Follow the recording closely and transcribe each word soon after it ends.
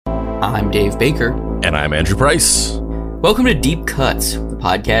I'm Dave Baker. And I'm Andrew Price. Welcome to Deep Cuts, the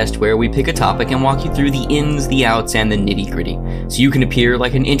podcast where we pick a topic and walk you through the ins, the outs, and the nitty-gritty, so you can appear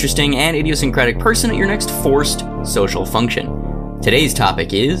like an interesting and idiosyncratic person at your next forced social function. Today's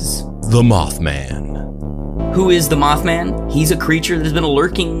topic is... the Mothman. Who is the Mothman? He's a creature that has been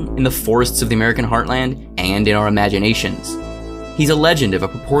lurking in the forests of the American heartland and in our imaginations. He's a legend of a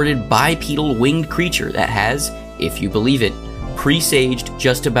purported bipedal winged creature that has, if you believe it, presaged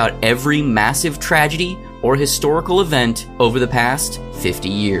just about every massive tragedy or historical event over the past 50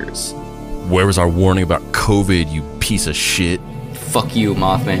 years. Where was our warning about COVID, you piece of shit? Fuck you,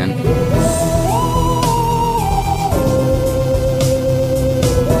 Mothman.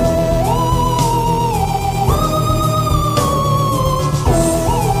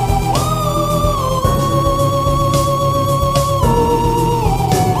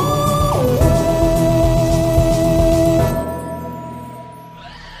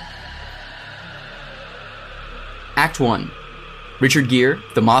 Act 1. Richard Gere,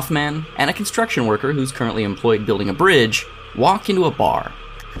 the Mothman, and a construction worker who's currently employed building a bridge walk into a bar.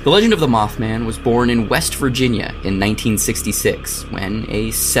 The legend of the Mothman was born in West Virginia in 1966 when a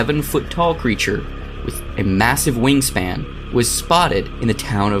 7-foot-tall creature with a massive wingspan was spotted in the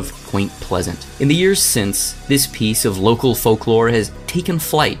town of Point Pleasant. In the years since, this piece of local folklore has taken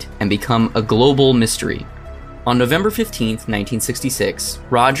flight and become a global mystery. On November 15th, 1966,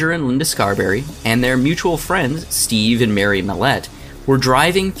 Roger and Linda Scarberry and their mutual friends, Steve and Mary Millette, were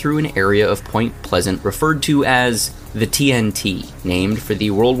driving through an area of Point Pleasant referred to as the TNT, named for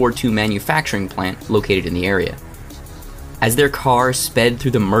the World War II manufacturing plant located in the area. As their car sped through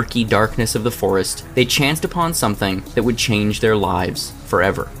the murky darkness of the forest, they chanced upon something that would change their lives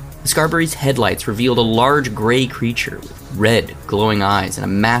forever. The Scarberry's headlights revealed a large gray creature with red, glowing eyes and a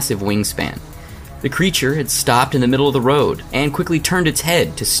massive wingspan. The creature had stopped in the middle of the road and quickly turned its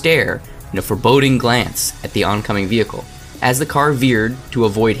head to stare in a foreboding glance at the oncoming vehicle. As the car veered to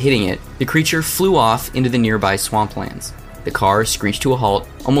avoid hitting it, the creature flew off into the nearby swamplands. The car screeched to a halt,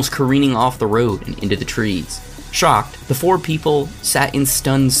 almost careening off the road and into the trees. Shocked, the four people sat in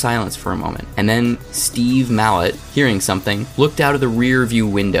stunned silence for a moment, and then Steve Mallett, hearing something, looked out of the rear view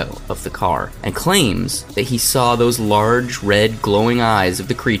window of the car and claims that he saw those large, red, glowing eyes of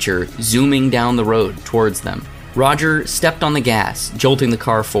the creature zooming down the road towards them. Roger stepped on the gas, jolting the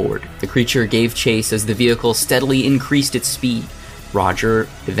car forward. The creature gave chase as the vehicle steadily increased its speed. Roger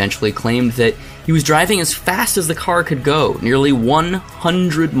eventually claimed that he was driving as fast as the car could go, nearly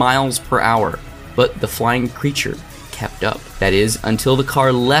 100 miles per hour. But the flying creature kept up. That is, until the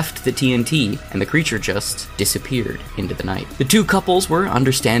car left the TNT and the creature just disappeared into the night. The two couples were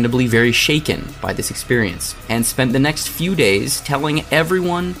understandably very shaken by this experience and spent the next few days telling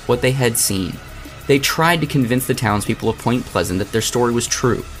everyone what they had seen. They tried to convince the townspeople of Point Pleasant that their story was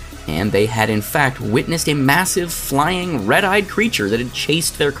true, and they had in fact witnessed a massive flying red-eyed creature that had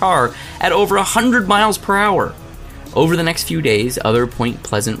chased their car at over 100 miles per hour. Over the next few days, other Point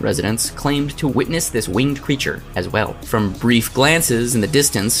Pleasant residents claimed to witness this winged creature as well. From brief glances in the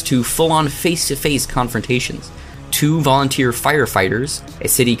distance to full-on face-to-face confrontations, 2 volunteer firefighters, a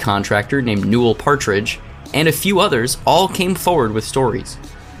city contractor named Newell Partridge, and a few others all came forward with stories.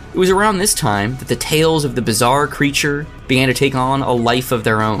 It was around this time that the tales of the bizarre creature began to take on a life of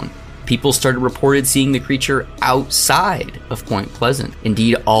their own. People started reported seeing the creature outside of Point Pleasant,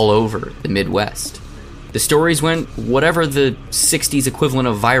 indeed all over the Midwest. The stories went whatever the 60s equivalent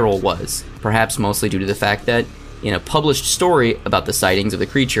of viral was, perhaps mostly due to the fact that, in a published story about the sightings of the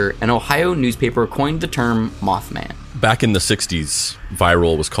creature, an Ohio newspaper coined the term Mothman. Back in the 60s,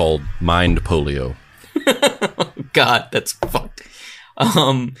 viral was called mind polio. God, that's fucked.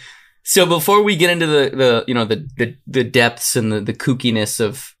 So before we get into the depths and the kookiness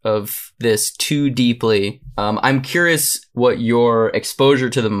of this too deeply, I'm curious what your exposure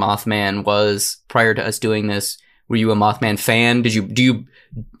to the Mothman was prior to us doing this. Were you a Mothman fan?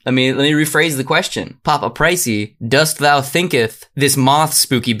 Let me rephrase the question. Papa Pricey, dost thou thinketh this moth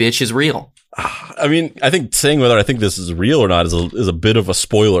spooky bitch is real? I mean, I think saying whether I think this is real or not is a bit of a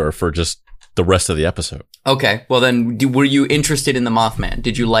spoiler for just the rest of the episode. Okay, well then, were you interested in the Mothman?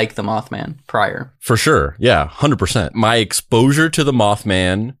 Did you like the Mothman prior? For sure, yeah, 100%. My exposure to the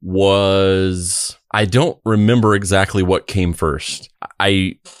Mothman was... I don't remember exactly what came first.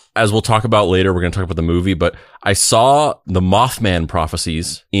 As we'll talk about later, we're going to talk about the movie, but I saw the Mothman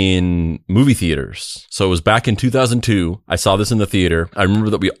prophecies in movie theaters. So it was back in 2002. I saw this in the theater. I remember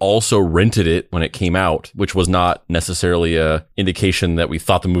that we also rented it when it came out, which was not necessarily a indication that we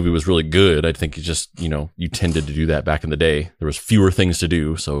thought the movie was really good. I think it just, you tended to do that back in the day. There was fewer things to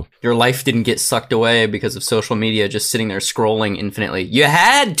do. So your life didn't get sucked away because of social media, just sitting there scrolling infinitely. You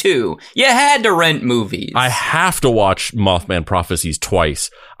had to rent movies. I have to watch Mothman prophecies twice.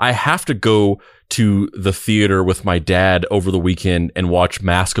 I have to go to the theater with my dad over the weekend and watch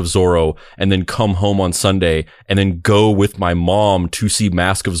Mask of Zorro, and then come home on Sunday and then go with my mom to see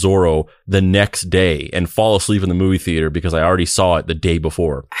Mask of Zorro the next day and fall asleep in the movie theater because I already saw it the day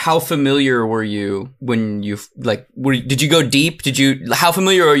before. How familiar were you when you did you go deep? How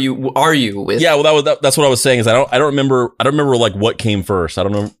familiar are you with? Yeah, well that's what I was saying is I don't remember like what came first. I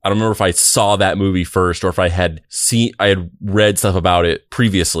don't remember if I saw that movie first or if I had read stuff about it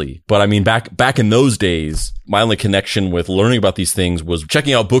previously. But I mean back in those days, my only connection with learning about these things was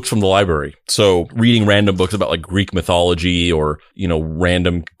checking out books from the library. So reading random books about like Greek mythology or,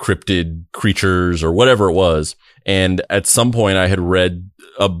 random cryptid creatures or whatever it was. And at some point I had read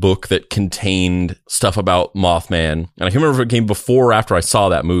a book that contained stuff about Mothman. And I can't remember if it came before or after I saw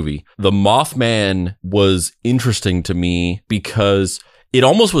that movie. The Mothman was interesting to me because it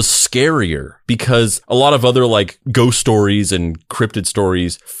almost was scarier because a lot of other like ghost stories and cryptid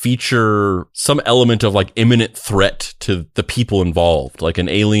stories feature some element of like imminent threat to the people involved. Like an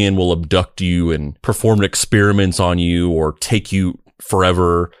alien will abduct you and perform experiments on you or take you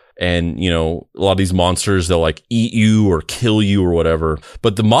forever. And, a lot of these monsters, they'll like eat you or kill you or whatever.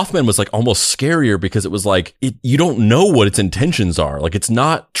 But the Mothman was like almost scarier because it was like, you don't know what its intentions are. Like it's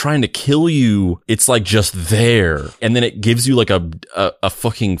not trying to kill you. It's like just there. And then it gives you like a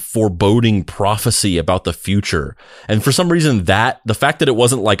fucking foreboding prophecy about the future. And for some reason the fact that it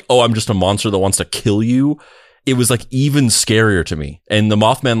wasn't like, oh, I'm just a monster that wants to kill you. It was like even scarier to me. And the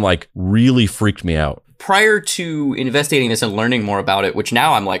Mothman like really freaked me out. Prior to investigating this and learning more about it, which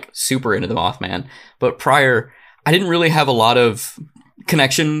now I'm like super into the Mothman, but prior, I didn't really have a lot of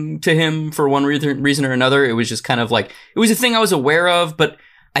connection to him for one reason or another. It was just kind of like, it was a thing I was aware of, but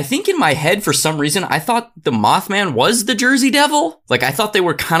I think in my head, for some reason, I thought the Mothman was the Jersey Devil. Like, I thought they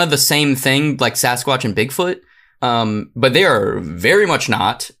were kind of the same thing, like Sasquatch and Bigfoot. But they are very much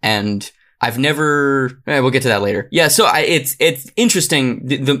not, and I've never. We'll get to that later. Yeah, so it's interesting.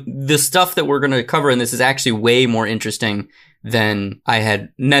 The stuff that we're going to cover in this is actually way more interesting than I had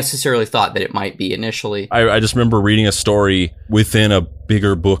necessarily thought that it might be initially. I just remember reading a story within a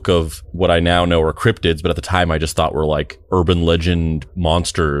bigger book of what I now know are cryptids, but at the time I just thought were like urban legend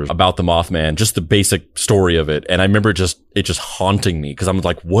monsters about the Mothman, just the basic story of it. And I remember it just haunting me because I'm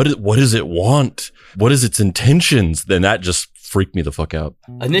like, what does it want? What is its intentions? Then that just freaked me the fuck out.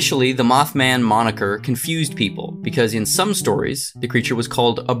 Initially, the Mothman moniker confused people because in some stories, the creature was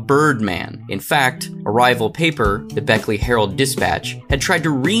called a Birdman. In fact, a rival paper, the Beckley Herald Dispatch, had tried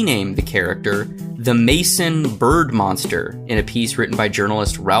to rename the character the Mason Bird Monster in a piece written by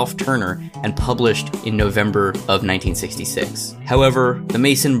journalist Ralph Turner and published in November of 1966. However, the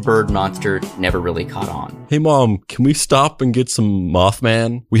Mason Bird Monster never really caught on. Hey Mom, can we stop and get some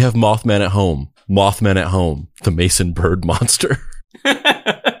Mothman? We have Mothman at home. Mothman at home. The Mason Bird Monster.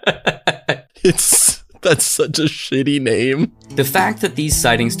 That's such a shitty name. The fact that these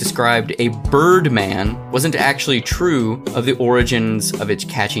sightings described a Birdman wasn't actually true of the origins of its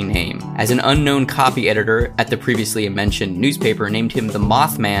catchy name, as an unknown copy editor at the previously mentioned newspaper named him the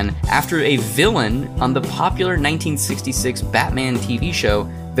Mothman after a villain on the popular 1966 Batman TV show,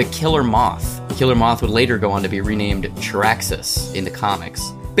 The Killer Moth. The Killer Moth would later go on to be renamed Chiraxus in the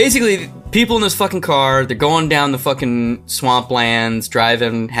comics. Basically, people in this fucking car, they're going down the fucking swamplands,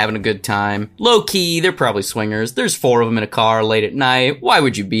 driving, having a good time. Low key, they're probably swingers. There's 4 of them in a car late at night. Why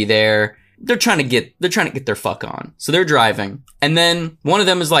would you be there? They're trying to get their fuck on. So they're driving. And then one of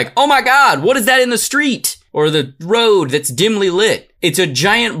them is like, oh my God, what is that in the street? Or the road that's dimly lit? It's a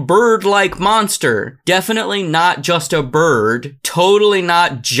giant bird-like monster. Definitely not just a bird. Totally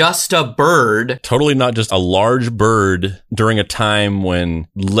not just a bird. Totally not just a large bird during a time when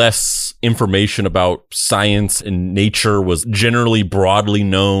less information about science and nature was generally broadly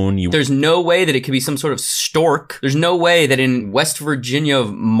known. There's no way that it could be some sort of stork. There's no way that in West Virginia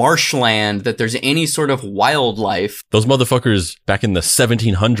marshland that there's any sort of wildlife. Those motherfuckers back in the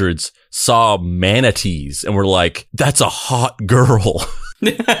 1700s saw manatees and were like, that's a hot girl.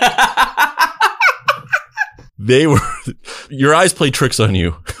 Your eyes play tricks on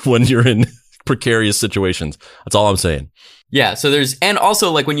you when you're in precarious situations. That's all I'm saying. Yeah, so and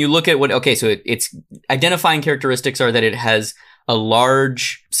also like when you look at so its identifying characteristics are that it has a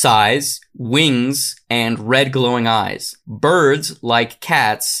large size, wings, and red glowing eyes. Birds, like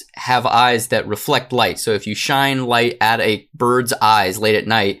cats, have eyes that reflect light. So if you shine light at a bird's eyes late at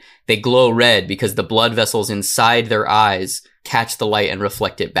night, they glow red because the blood vessels inside their eyes catch the light and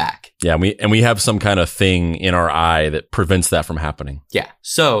reflect it back. Yeah, and we have some kind of thing in our eye that prevents that from happening. Yeah.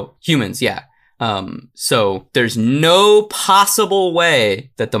 So humans, yeah. So there's no possible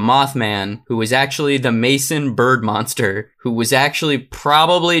way that the Mothman, who was actually the Mason bird monster, who was actually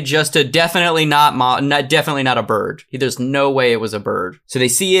probably just definitely not a bird. There's no way it was a bird. So they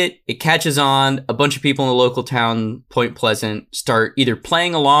see it, it catches on, a bunch of people in the local town, Point Pleasant, start either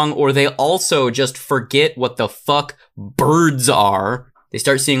playing along or they also just forget what the fuck birds are. They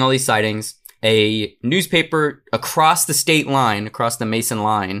start seeing all these sightings. A newspaper across the state line, across the Mason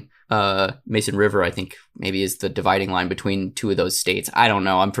line, Mason River, I think maybe is the dividing line between two of those states. I don't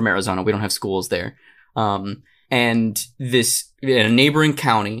know. I'm from Arizona. We don't have schools there. And this, in a neighboring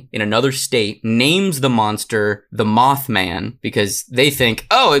county in another state, names the monster the Mothman because they think,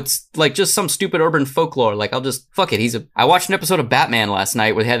 oh, it's like just some stupid urban folklore. Like, I'll just, fuck it. I watched an episode of Batman last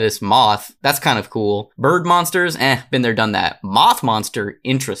night where they had this moth. That's kind of cool. Bird monsters, been there, done that. Moth monster,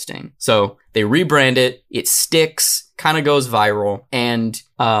 interesting. So they rebrand it. It sticks, kind of goes viral. And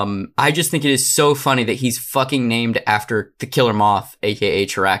I just think it is so funny that he's fucking named after the killer moth, aka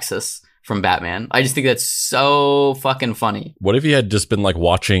Chiraxus, from Batman. I just think that's so fucking funny. What if he had just been like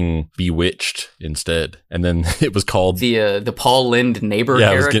watching Bewitched instead, and then it was called the Paul Lind neighbor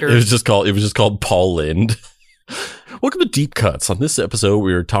character? It was just called Paul Lind. Welcome to Deep Cuts. On this episode,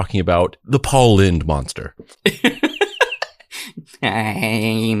 we are talking about the Paul Lind monster.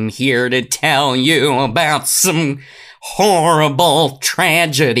 I'm here to tell you about some horrible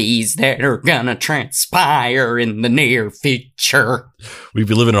tragedies that are gonna transpire in the near future. We'd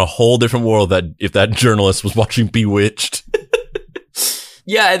be living in a whole different world if that journalist was watching Bewitched.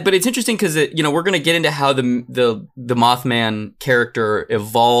 Yeah, but it's interesting because we're gonna get into how the Mothman character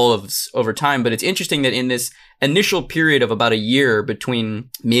evolves over time. But it's interesting that in this initial period of about a year between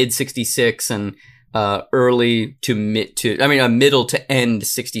mid '66 and middle to end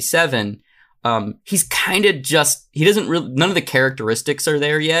 '67. He's kind of just, none of the characteristics are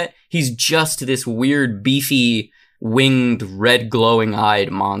there yet. He's just this weird, beefy, winged, red glowing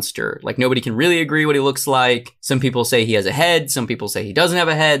eyed monster. Like, nobody can really agree what he looks like. Some people say he has a head. Some people say he doesn't have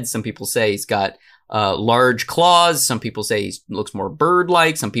a head. Some people say he's got large claws. Some people say he looks more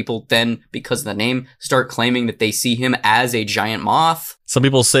bird-like. Some people then, because of the name, start claiming that they see him as a giant moth. Some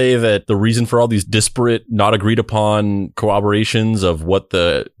people say that the reason for all these disparate, not agreed upon corroborations of what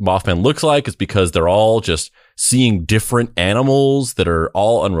the Mothman looks like is because they're all just seeing different animals that are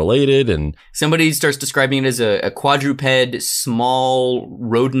all unrelated. And somebody starts describing it as a quadruped, small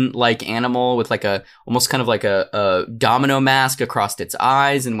rodent-like animal with almost kind of like a domino mask across its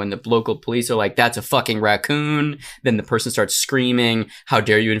eyes. And when the local police are like, that's a fucking raccoon, then the person starts screaming, how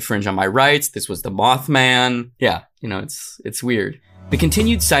dare you infringe on my rights? This was the Mothman. Yeah, it's weird. The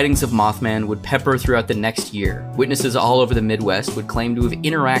continued sightings of Mothman would pepper throughout the next year. Witnesses all over the Midwest would claim to have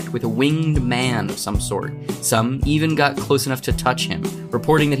interacted with a winged man of some sort. Some even got close enough to touch him,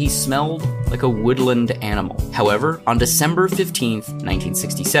 reporting that he smelled like a woodland animal. However, on December 15th,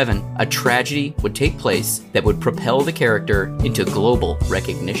 1967, a tragedy would take place that would propel the character into global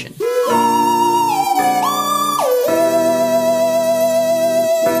recognition.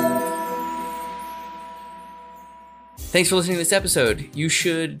 Thanks for listening to this episode. You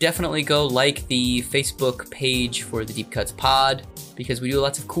should definitely go like the Facebook page for the Deep Cuts Pod because we do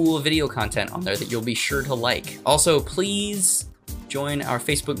lots of cool video content on there that you'll be sure to like. Also, please join our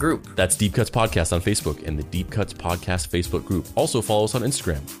Facebook group. That's Deep Cuts Podcast on Facebook and the Deep Cuts Podcast Facebook group. Also follow us on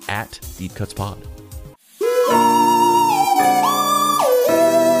Instagram at Deep Cuts Pod.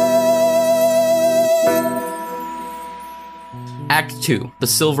 Act 2, The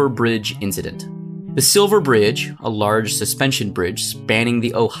Silver Bridge Incident. The Silver Bridge, a large suspension bridge spanning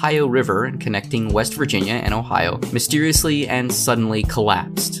the Ohio River and connecting West Virginia and Ohio, mysteriously and suddenly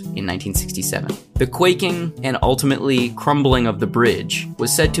collapsed in 1967. The quaking and ultimately crumbling of the bridge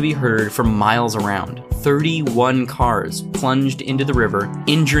was said to be heard for miles around. 31 cars plunged into the river,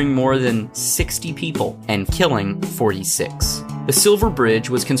 injuring more than 60 people and killing 46. The Silver Bridge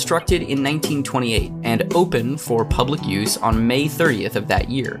was constructed in 1928 and opened for public use on May 30th of that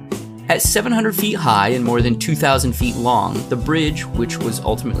year. At 700 feet high and more than 2,000 feet long, the bridge, which was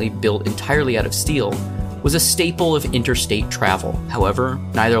ultimately built entirely out of steel, was a staple of interstate travel. However,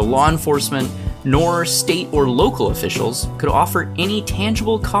 neither law enforcement nor state or local officials could offer any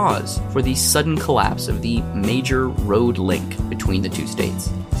tangible cause for the sudden collapse of the major road link between the two states.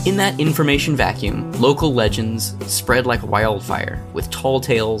 In that information vacuum, local legends spread like wildfire, with tall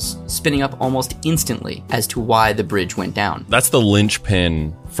tales spinning up almost instantly as to why the bridge went down. That's the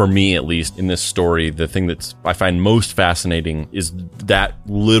linchpin, for me at least, in this story. The thing that I find most fascinating is that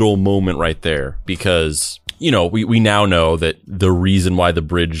little moment right there, because we now know that the reason why the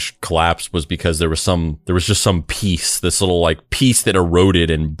bridge collapsed was because there was just some piece, this little like piece that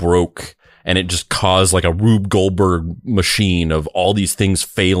eroded and broke, and it just caused like a Rube Goldberg machine of all these things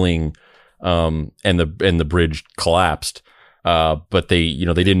failing, and the bridge collapsed. But they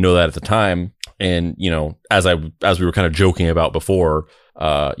didn't know that at the time. And, as we were kind of joking about before,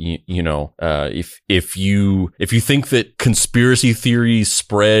 if you think that conspiracy theories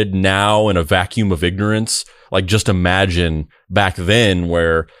spread now in a vacuum of ignorance, like just imagine back then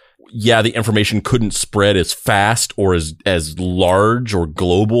where, yeah, the information couldn't spread as fast or as large or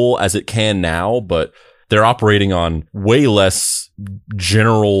global as it can now, but they're operating on way less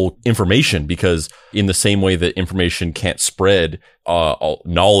general information, because in the same way that information can't spread,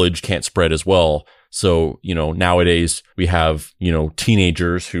 knowledge can't spread as well. So, nowadays we have,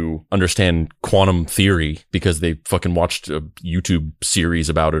 teenagers who understand quantum theory because they fucking watched a YouTube series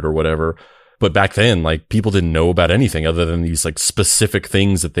about it or whatever. But back then, like, people didn't know about anything other than these like specific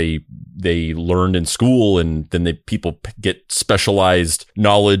things that they learned in school. And then people get specialized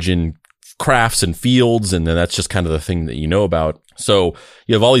knowledge in crafts and fields. And then that's just kind of the thing that you know about. So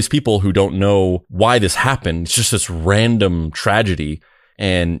you have all these people who don't know why this happened. It's just this random tragedy.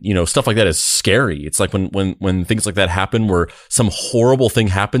 And, stuff like that is scary. It's like when things like that happen, where some horrible thing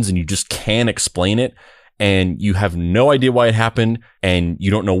happens and you just can't explain it, and you have no idea why it happened, and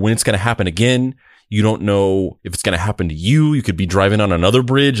you don't know when it's going to happen again. You don't know if it's going to happen to you. You could be driving on another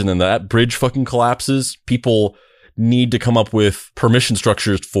bridge and then that bridge fucking collapses. People need to come up with permission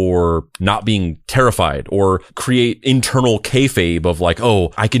structures for not being terrified, or create internal kayfabe of like,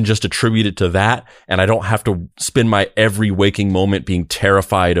 oh, I can just attribute it to that, and I don't have to spend my every waking moment being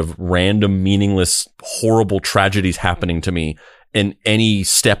terrified of random, meaningless, horrible tragedies happening to me in any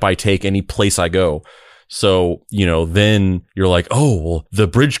step I take, any place I go. So, then you're like, oh, well, the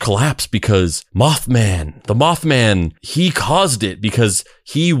bridge collapsed because the Mothman, he caused it because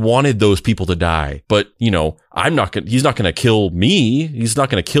he wanted those people to die. But, he's not going to kill me. He's not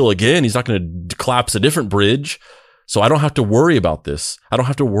going to kill again. He's not going to collapse a different bridge. So I don't have to worry about this. I don't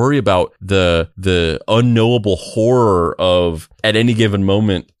have to worry about the unknowable horror of, at any given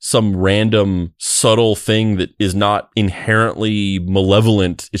moment, some random subtle thing that is not inherently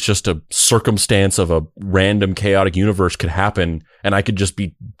malevolent. It's just a circumstance of a random chaotic universe could happen, and I could just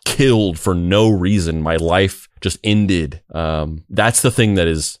be killed for no reason. My life just ended. That's the thing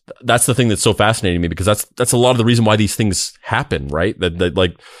that's so fascinating to me, because that's a lot of the reason why these things happen, right? That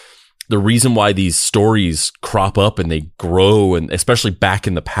like, the reason why these stories crop up and they grow, and especially back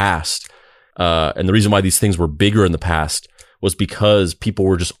in the past, and the reason why these things were bigger in the past was because people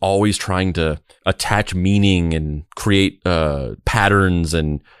were just always trying to attach meaning and create patterns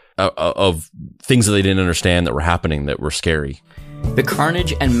and of things that they didn't understand that were happening that were scary. The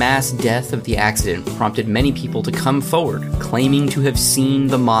carnage and mass death of the accident prompted many people to come forward, claiming to have seen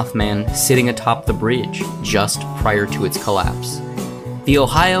the Mothman sitting atop the bridge just prior to its collapse. The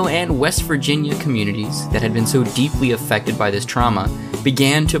Ohio and West Virginia communities that had been so deeply affected by this trauma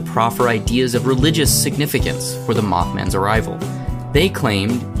began to proffer ideas of religious significance for the Mothman's arrival. They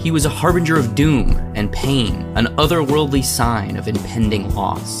claimed he was a harbinger of doom and pain, an otherworldly sign of impending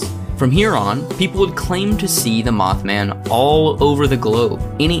loss. From here on, people would claim to see the Mothman all over the globe.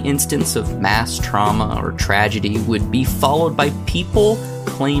 Any instance of mass trauma or tragedy would be followed by people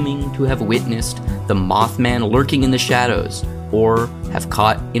claiming to have witnessed the Mothman lurking in the shadows, or have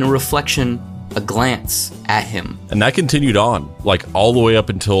caught in a reflection a glance at him. And that continued on, like, all the way up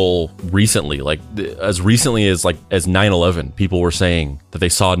until recently. Like, as recently as 9/11, people were saying that they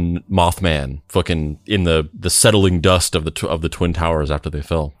saw Mothman fucking in the settling dust of the Twin Towers after they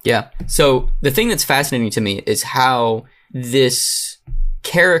fell. Yeah. So the thing that's fascinating to me is how this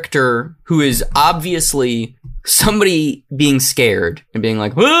character, who is obviously somebody being scared and being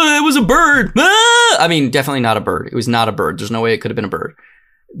like, oh, it was a bird. Ah! I mean, definitely not a bird. It was not a bird. There's no way it could have been a bird.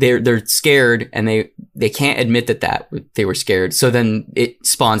 They're scared, and they can't admit that they were scared. So then it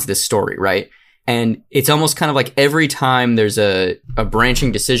spawns this story, right? And it's almost kind of like every time there's a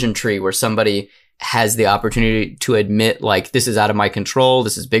branching decision tree where somebody has the opportunity to admit, like, this is out of my control.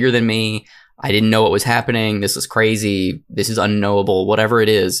 This is bigger than me. I didn't know what was happening. This is crazy. This is unknowable. Whatever it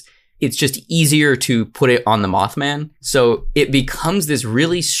is, it's just easier to put it on the Mothman. So it becomes this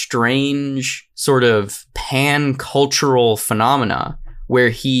really strange sort of pan-cultural phenomena where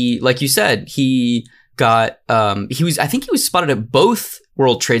he, like you said, he got, I think he was spotted at both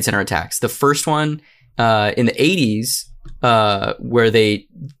World Trade Center attacks. The first one in the 80s, where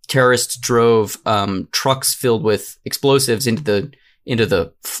terrorists drove trucks filled with explosives into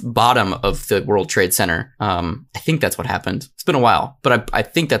the bottom of the World Trade Center. I think that's what happened. It's been a while, but I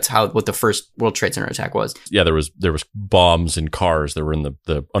think that's what the first World Trade Center attack was. Yeah, there was bombs in cars that were in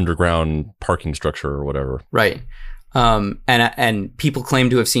the underground parking structure or whatever. Right. And people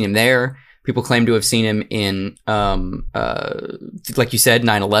claim to have seen him there. People claim to have seen him in, like you said,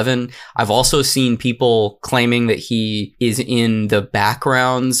 9/11. I've also seen people claiming that he is in the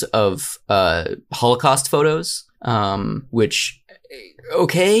backgrounds of Holocaust photos, which,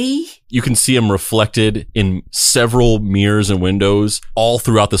 okay. You can see him reflected in several mirrors and windows all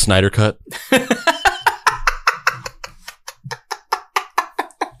throughout the Snyder Cut.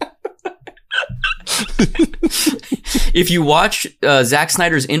 If you watch Zack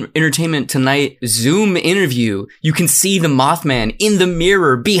Snyder's Entertainment Tonight Zoom interview, you can see the Mothman in the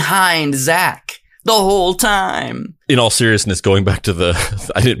mirror behind Zack the whole time. In all seriousness, going back to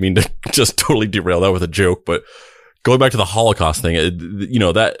I didn't mean to just totally derail that with a joke, but going back to the Holocaust thing,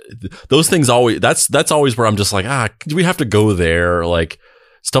 those things always, that's always where I'm just like, do we have to go there? Like,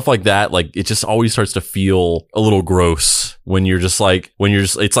 stuff like that, like, it just always starts to feel a little gross when it's like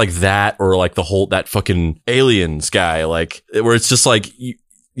that, or like that fucking Aliens guy, like, where it's just like,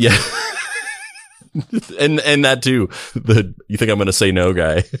 yeah. and that too, you think I'm going to say no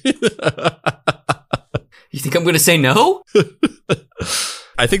guy. You think I'm going to say no?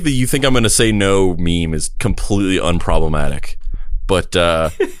 I think the you think I'm going to say no meme is completely unproblematic. But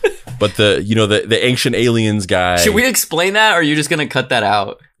the ancient aliens guy. Should we explain that, or are you just going to cut that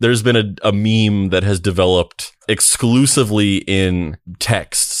out? There's been a meme that has developed exclusively in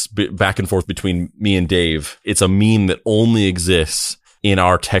texts back and forth between me and Dave. It's a meme that only exists in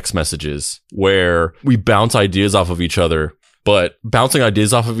our text messages, where we bounce ideas off of each other. But bouncing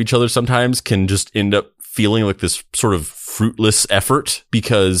ideas off of each other sometimes can just end up feeling like this sort of fruitless effort,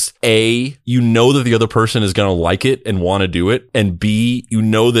 because A, you know that the other person is going to like it and want to do it, and B, you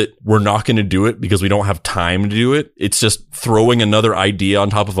know that we're not going to do it because we don't have time to do it. It's just throwing another idea on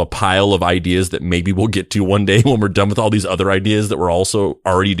top of a pile of ideas that maybe we'll get to one day when we're done with all these other ideas that we're also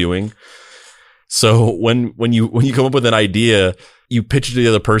already doing. So when you come up with an idea, you pitch it to the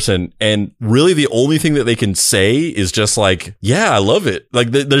other person, and really the only thing that they can say is just like, yeah, I love it.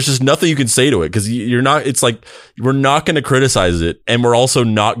 Like, there's just nothing you can say to it, because it's like, we're not going to criticize it, and we're also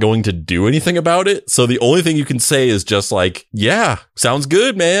not going to do anything about it. So the only thing you can say is just like, yeah, sounds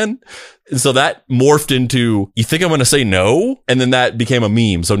good, man. And so that morphed into, you think I'm going to say no? And then that became a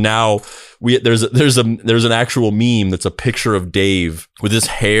meme. So now there's an actual meme that's a picture of Dave with his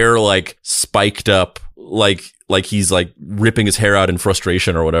hair like spiked up, like he's like ripping his hair out in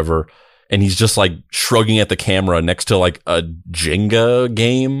frustration or whatever. And he's just like shrugging at the camera next to like a Jenga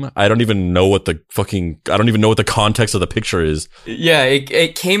game. I don't even know what the context of the picture is. Yeah,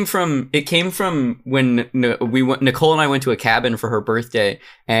 it came from when Nicole and I went to a cabin for her birthday,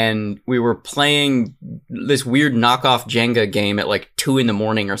 and we were playing this weird knockoff Jenga game at like 2 a.m.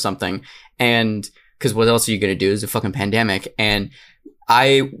 or something. And because what else are you going to do? It's a fucking pandemic. And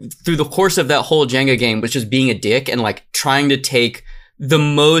I, through the course of that whole Jenga game, was just being a dick and like trying to take the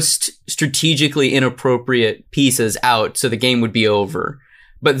most strategically inappropriate pieces out so the game would be over.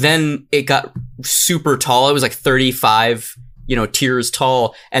 But then it got super tall. It was like 35, tiers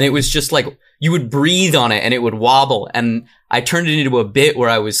tall. And it was just like, you would breathe on it and it would wobble. And I turned it into a bit where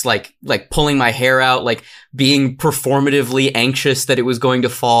I was like pulling my hair out, like being performatively anxious that it was going to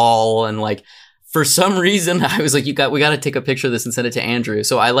fall. And like, for some reason, I was like, we got to take a picture of this and send it to Andrew.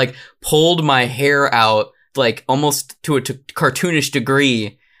 So I like pulled my hair out, like almost to a cartoonish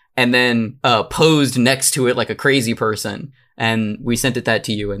degree, and then posed next to it like a crazy person. And we sent that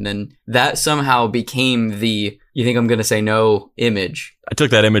to you. And then that somehow became the, you think I'm going to say no image. I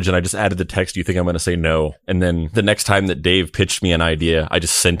took that image and I just added the text, you think I'm going to say no? And then the next time that Dave pitched me an idea, I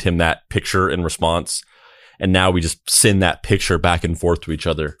just sent him that picture in response. And now we just send that picture back and forth to each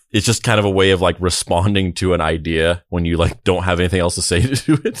other. It's just kind of a way of like responding to an idea when you like don't have anything else to say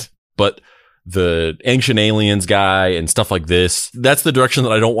to it. But the ancient aliens guy and stuff like this, that's the direction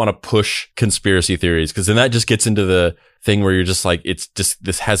that I don't want to push conspiracy theories, because then that just gets into the thing where you're just like, it's just,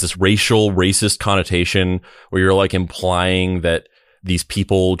 this has this racist connotation where you're like implying that these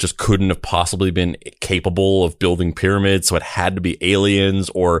people just couldn't have possibly been capable of building pyramids, so it had to be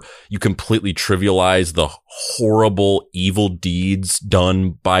aliens, or you completely trivialize the horrible evil deeds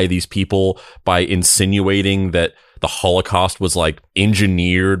done by these people by insinuating that the Holocaust was like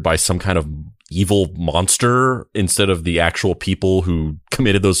engineered by some kind of evil monster instead of the actual people who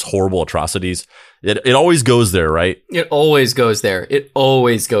committed those horrible atrocities. It always goes there, right? It always goes there. It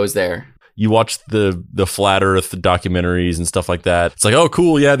always goes there. You watch the flat earth documentaries and stuff like that. It's like, oh,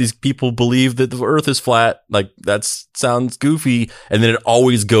 cool. Yeah, these people believe that the earth is flat. Like, that sounds goofy. And then it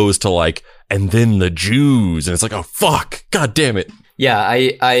always goes to like, and then the Jews. And it's like, oh, fuck. God damn it. Yeah,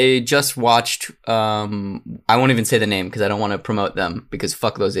 I just watched, I won't even say the name because I don't want to promote them because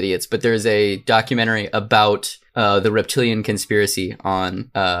fuck those idiots. But there's a documentary about the reptilian conspiracy on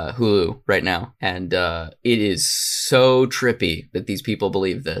Hulu right now. And it is so trippy that these people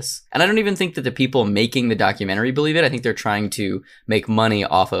believe this. And I don't even think that the people making the documentary believe it. I think they're trying to make money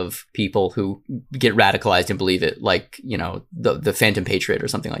off of people who get radicalized and believe it, like, you know, the Phantom Patriot or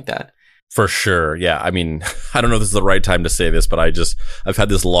something like that. For sure. Yeah. I mean, I don't know if this is the right time to say this, but I've had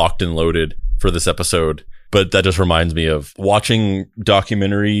this locked and loaded for this episode. But that just reminds me of watching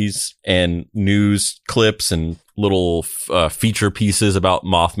documentaries and news clips and little feature pieces about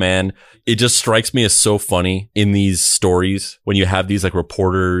Mothman. It just strikes me as so funny in these stories when you have these like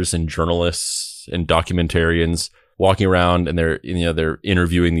reporters and journalists and documentarians walking around and they're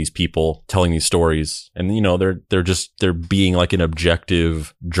interviewing these people, telling these stories, and you know they're being like an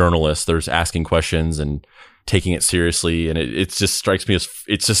objective journalist. They're just asking questions and taking it seriously, and it just strikes me as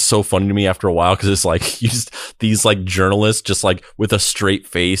it's just so funny to me after a while because it's like these like journalists just like with a straight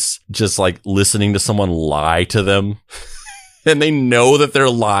face, just like listening to someone lie to them. And they know that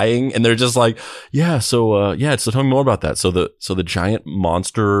they're lying, and they're just like, yeah. So tell me more about that. So the giant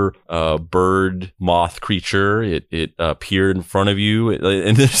monster bird moth creature, it appeared in front of you,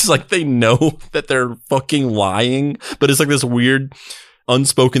 and it's like they know that they're fucking lying, but it's like this weird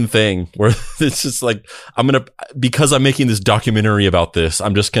unspoken thing where it's just like, because I'm making this documentary about this,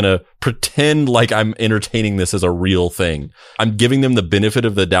 I'm just gonna pretend like I'm entertaining this as a real thing. I'm giving them the benefit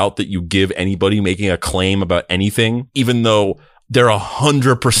of the doubt that you give anybody making a claim about anything, even though they're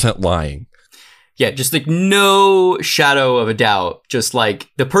 100% lying. Yeah, just like no shadow of a doubt. Just like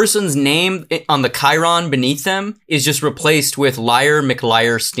the person's name on the chyron beneath them is just replaced with Liar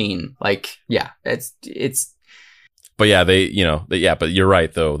McLiarstein. Like, yeah, it's. But yeah, but you're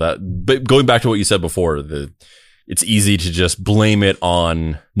right though. But going back to what you said before, it's easy to just blame it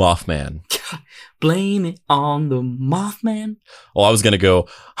on Mothman. Blame it on the Mothman. Well, I was gonna go,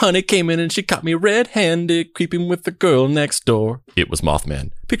 honey came in and she caught me red-handed, creeping with the girl next door. It was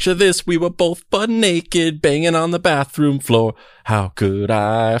Mothman. Picture this, we were both butt naked, banging on the bathroom floor. How could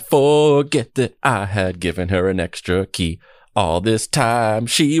I forget that I had given her an extra key? All this time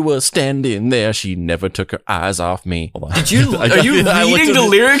she was standing there. She never took her eyes off me. Did you? Are you reading the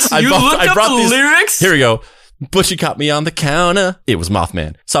lyrics? You looked up the lyrics? Here we go. But she caught me on the counter. It was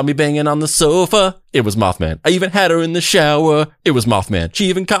Mothman. Saw me banging on the sofa. It was Mothman. I even had her in the shower. It was Mothman. She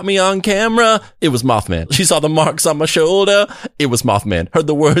even caught me on camera. It was Mothman. She saw the marks on my shoulder. It was Mothman. Heard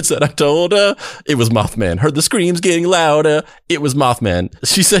the words that I told her. It was Mothman. Heard the screams getting louder. It was Mothman.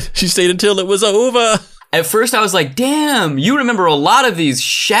 She said she stayed until it was over. At first I was like, damn, you remember a lot of these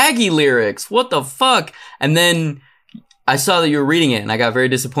Shaggy lyrics. What the fuck? And then I saw that you were reading it and I got very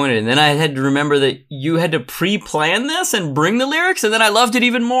disappointed. And then I had to remember that you had to pre-plan this and bring the lyrics. And then I loved it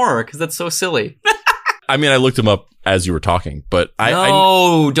even more because that's so silly. I mean, I looked them up as you were talking, but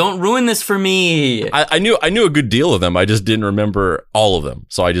don't ruin this for me. I knew a good deal of them. I just didn't remember all of them.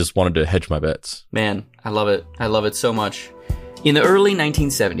 So I just wanted to hedge my bets. Man, I love it. I love it so much. In the early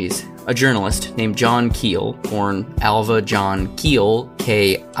 1970s, a journalist named John Keel, born Alva John Keel,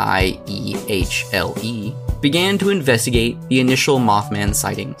 Kiehle, began to investigate the initial Mothman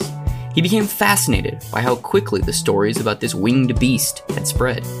sightings. He became fascinated by how quickly the stories about this winged beast had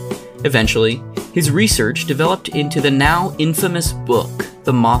spread. Eventually, his research developed into the now infamous book,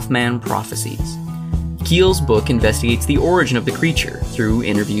 The Mothman Prophecies. Keel's book investigates the origin of the creature through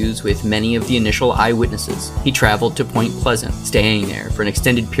interviews with many of the initial eyewitnesses. He traveled to Point Pleasant, staying there for an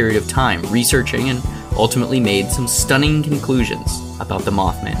extended period of time, researching and ultimately made some stunning conclusions about the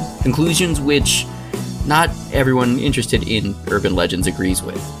Mothman. Conclusions which not everyone interested in urban legends agrees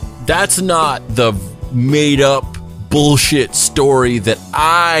with. That's not the made-up bullshit story that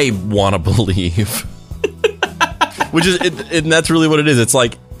I want to believe. Which is, and that's really what it is. It's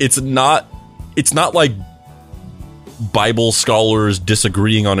like, it's not like Bible scholars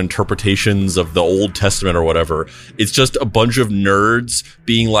disagreeing on interpretations of the Old Testament or whatever. It's just a bunch of nerds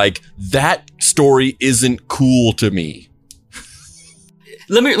being like, that story isn't cool to me.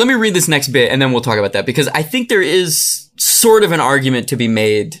 Let me read this next bit and then we'll talk about that, because I think there is sort of an argument to be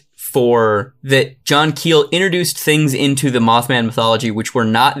made for that John Keel introduced things into the Mothman mythology which were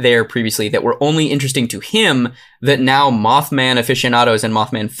not there previously, that were only interesting to him, that now Mothman aficionados and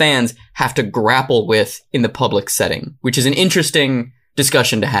Mothman fans have to grapple with in the public setting, which is an interesting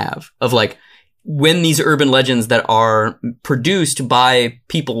discussion to have of like, when these urban legends that are produced by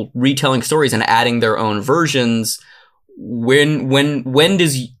people retelling stories and adding their own versions, when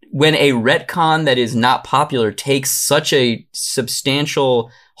a retcon that is not popular takes such a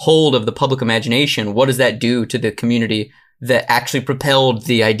substantial hold of the public imagination, what does that do to the community that actually propelled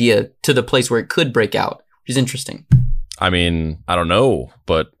the idea to the place where it could break out? Which is interesting. I mean, I don't know,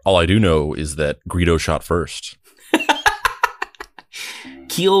 but all I do know is that Greedo shot first.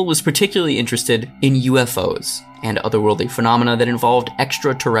 Keel was particularly interested in UFOs and otherworldly phenomena that involved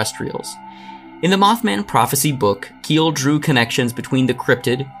extraterrestrials. In the Mothman Prophecy book, Keel drew connections between the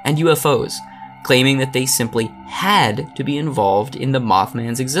cryptid and UFOs, claiming that they simply had to be involved in the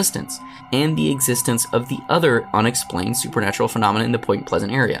Mothman's existence and the existence of the other unexplained supernatural phenomena in the Point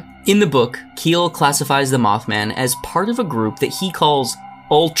Pleasant area. In the book, Keel classifies the Mothman as part of a group that he calls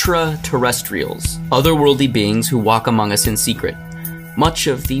ultra-terrestrials, otherworldly beings who walk among us in secret. Much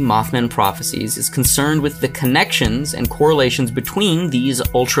of the Mothman prophecies is concerned with the connections and correlations between these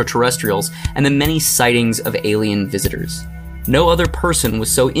ultra-terrestrials and the many sightings of alien visitors. No other person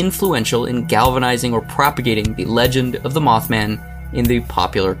was so influential in galvanizing or propagating the legend of the Mothman in the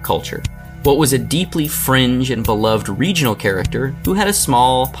popular culture. What was a deeply fringe and beloved regional character who had a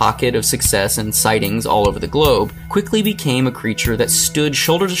small pocket of success and sightings all over the globe quickly became a creature that stood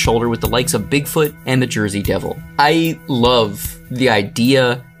shoulder to shoulder with the likes of Bigfoot and the Jersey Devil. I love the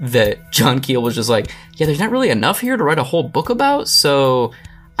idea that John Keel was just like, yeah, there's not really enough here to write a whole book about, so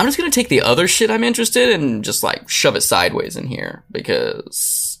I'm just gonna take the other shit I'm interested in and just like shove it sideways in here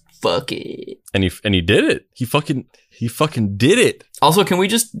because fuck it. And he did it. He fucking did it. Also, can we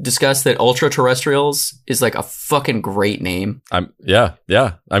just discuss that ultra-terrestrials is like a fucking great name? Yeah.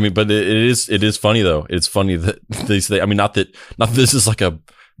 I mean, but it is funny though. It's funny that they say, I mean, not that this is like a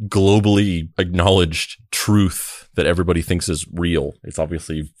globally acknowledged truth that everybody thinks is real. It's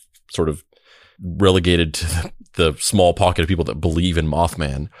obviously sort of relegated to the small pocket of people that believe in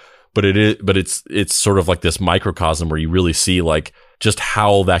Mothman. But it's sort of like this microcosm where you really see like just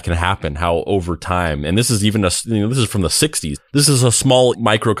how that can happen, how over time. And this is even this is from the 60s. This is a small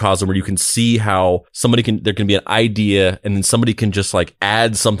microcosm where you can see how there can be an idea and then somebody can just like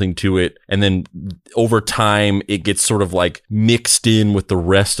add something to it. And then over time, it gets sort of like mixed in with the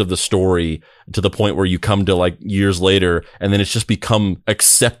rest of the story to the point where you come to like years later and then it's just become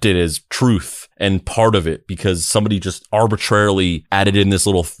accepted as truth and part of it because somebody just arbitrarily added in their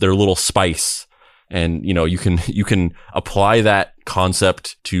little spice. And, you know, you can apply that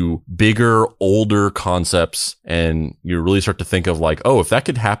concept to bigger, older concepts. And you really start to think of like, oh, if that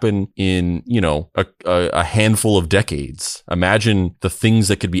could happen in, you know, a handful of decades, imagine the things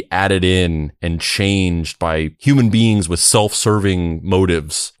that could be added in and changed by human beings with self-serving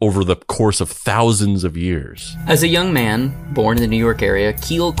motives over the course of thousands of years. As a young man born in the New York area,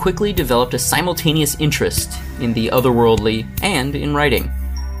 Keel quickly developed a simultaneous interest in the otherworldly and in writing.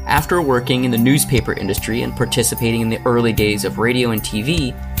 After working in the newspaper industry and participating in the early days of radio and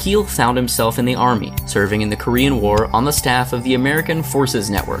TV, Keel found himself in the army, serving in the Korean War on the staff of the American Forces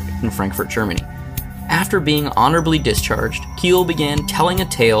Network in Frankfurt, Germany. After being honorably discharged, Keel began telling a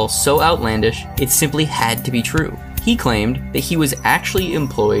tale so outlandish it simply had to be true. He claimed that he was actually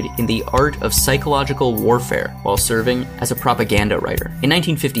employed in the art of psychological warfare while serving as a propaganda writer. In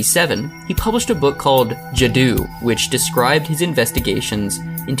 1957, he published a book called Jadoo, which described his investigations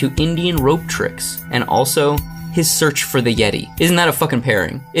into Indian rope tricks and also his search for the Yeti. Isn't that a fucking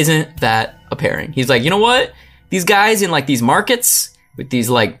pairing? Isn't that a pairing? He's like, you know what? These guys in like these markets with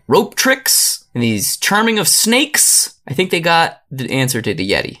these like rope tricks and these charming of snakes, I think they got the answer to the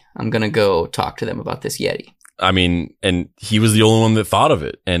Yeti. I'm gonna go talk to them about this Yeti. I mean, and he was the only one that thought of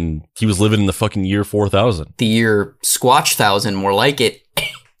it. And he was living in the fucking year 4000. The year Squatch thousand, more like it.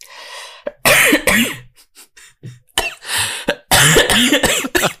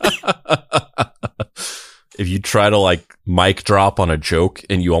 If you try to like mic drop on a joke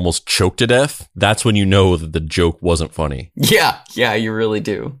and you almost choke to death, that's when you know that the joke wasn't funny. Yeah, you really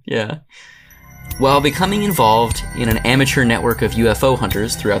do. Yeah. While becoming involved in an amateur network of UFO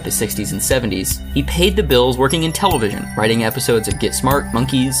hunters throughout the 60s and 70s, he paid the bills working in television, writing episodes of Get Smart,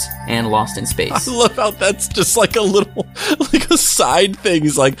 Monkeys, and Lost in Space. I love how that's just like a little, like a side thing.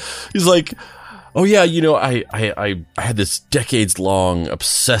 He's like, oh yeah, you know, I had this decades-long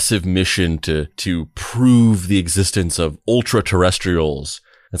obsessive mission to prove the existence of ultra-terrestrials.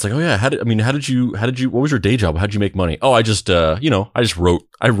 It's like, oh yeah, how did you, what was your day job? How'd you make money? Oh, I just wrote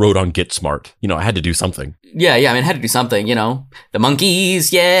on Get Smart. I had to do something. Yeah, I had to do something, the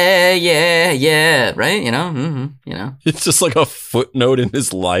monkeys, yeah, right? It's just like a footnote in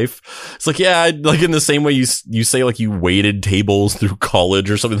his life. It's like, yeah, like in the same way you say like you waited tables through college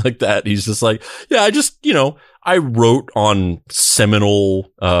or something like that. He's just like, yeah, I wrote on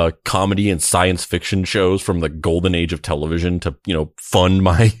seminal comedy and science fiction shows from the golden age of television to, fund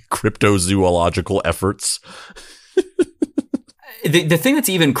my cryptozoological efforts. The thing that's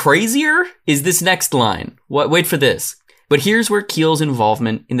even crazier is this next line. Wait for this. But here's where Keel's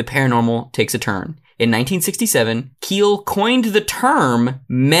involvement in the paranormal takes a turn. In 1967, Keel coined the term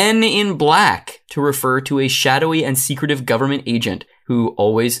Men in Black to refer to a shadowy and secretive government agent who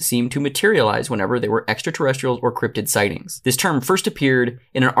always seemed to materialize whenever there were extraterrestrials or cryptid sightings. This term first appeared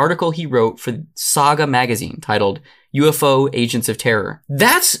in an article he wrote for Saga magazine titled UFO Agents of Terror.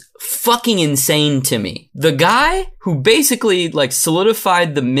 That's fucking insane to me. The guy who basically like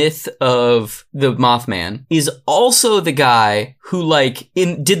solidified the myth of the Mothman is also the guy who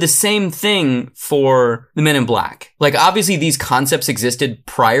did the same thing for the Men in Black. Like obviously these concepts existed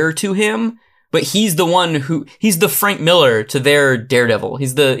prior to him, but he's the Frank Miller to their Daredevil.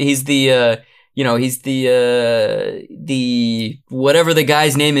 He's the whatever the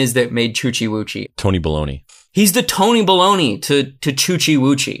guy's name is that made Choochie Woochie. Tony Baloney. He's the Tony Baloney to Choochie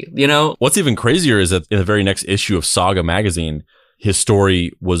Woochie, What's even crazier is that in the very next issue of Saga magazine, his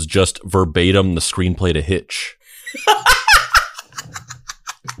story was just verbatim the screenplay to Hitch.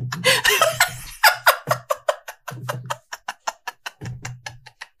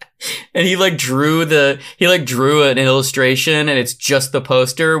 And he drew an illustration and it's just the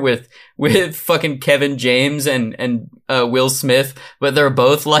poster with fucking Kevin James and Will Smith, but they're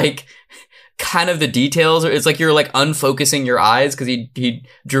both kind of the details. It's like you're unfocusing your eyes because he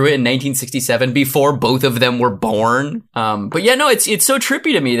drew it in 1967 before both of them were born. But yeah, no, it's so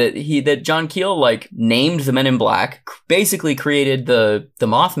trippy to me that John Keel named the Men in Black, basically created the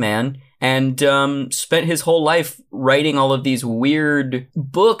Mothman, and spent his whole life writing all of these weird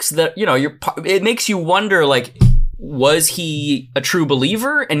books that, it makes you wonder, was he a true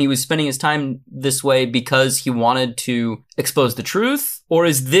believer and he was spending his time this way because he wanted to expose the truth? Or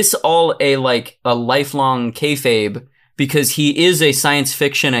is this all a lifelong kayfabe because he is a science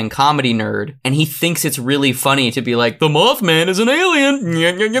fiction and comedy nerd and he thinks it's really funny to be like, the Mothman is an alien.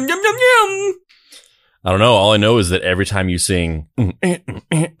 Yum, yum, yum, yum, yum, yum. I don't know. All I know is that every time you sing,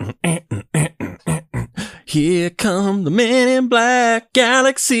 here come the Men in Black,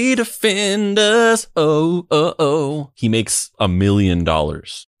 Galaxy Defenders, oh, oh, oh, he makes $1 million.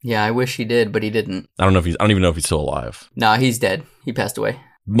 Yeah, I wish he did, but he didn't. I don't even know if he's still alive. No, he's dead. He passed away.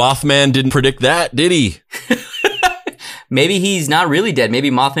 Mothman didn't predict that, did he? Maybe he's not really dead. Maybe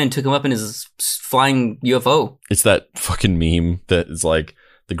Mothman took him up in his flying UFO. It's that fucking meme that is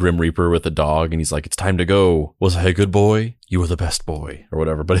the Grim Reaper with the dog, and he's like, it's time to go. Was I a good boy? You were the best boy, or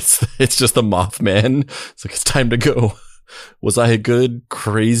whatever. But it's just the Mothman. It's like, it's time to go. Was I a good,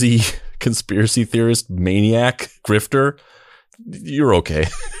 crazy conspiracy theorist, maniac, grifter? You're okay.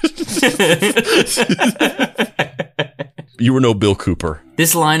 You were no Bill Cooper.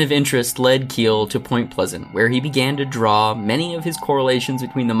 This line of interest led Keel to Point Pleasant, where he began to draw many of his correlations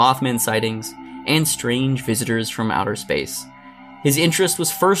between the Mothman sightings and strange visitors from outer space. His interest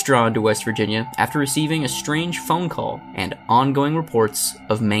was first drawn to West Virginia after receiving a strange phone call and ongoing reports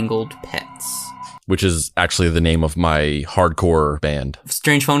of mangled pets. Which is actually the name of my hardcore band.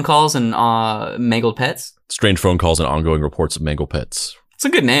 Strange phone calls and mangled pets? Strange phone calls and ongoing reports of mangled pets. It's a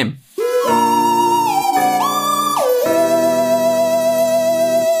good name.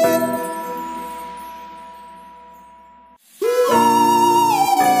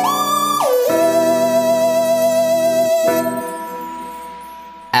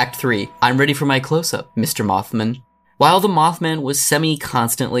 Act 3. I'm ready for my close-up, Mr. Mothman. While the Mothman was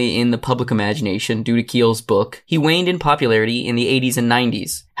semi-constantly in the public imagination due to Keel's book, he waned in popularity in the 80s and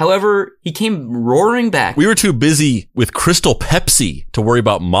 90s. However, he came roaring back. We were too busy with Crystal Pepsi to worry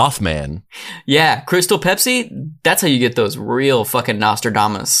about Mothman. Yeah, Crystal Pepsi, that's how you get those real fucking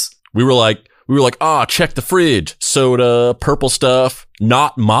Nostradamus. We were like, check the fridge. Soda, purple stuff,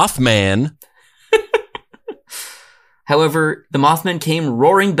 not Mothman. However, the Mothman came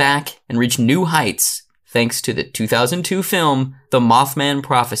roaring back and reached new heights thanks to the 2002 film The Mothman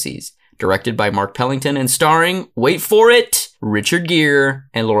Prophecies, directed by Mark Pellington and starring, wait for it, Richard Gere,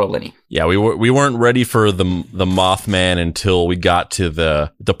 and Laura Linney. Yeah, we weren't ready for the Mothman until we got to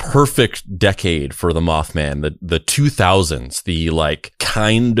the perfect decade for the Mothman, the 2000s, the like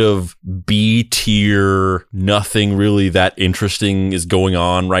kind of B tier, nothing really that interesting is going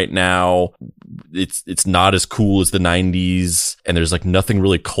on right now. It's not as cool as the 90s, and there's like nothing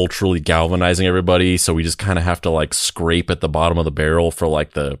really culturally galvanizing everybody, so we just kind of have to like scrape at the bottom of the barrel for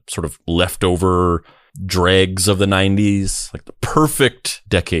like the sort of leftover dregs of the 90s, like the perfect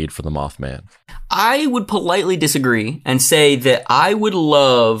decade for the Mothman. I would politely disagree and say that I would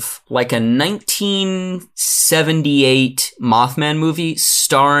love like a 1978 Mothman movie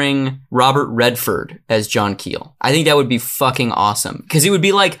starring Robert Redford as John Keel. I think that would be fucking awesome, because it would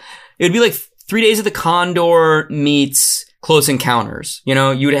be like 3 Days of the Condor meets Close Encounters. You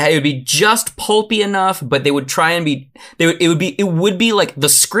know, it would be just pulpy enough, but they would try and it would be like, the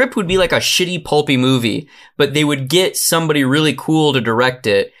script would be like a shitty pulpy movie, but they would get somebody really cool to direct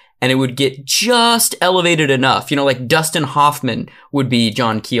it, and it would get just elevated enough. You know, like Dustin Hoffman would be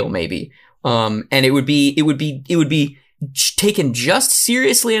John Keel maybe. And it would be taken just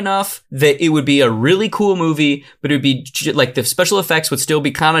seriously enough that it would be a really cool movie, but it would be like the special effects would still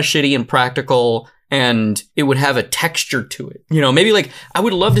be kind of shitty and practical, and it would have a texture to it. You know, maybe like, I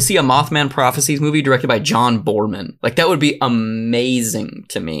would love to see a Mothman Prophecies movie directed by John Borman. Like, that would be amazing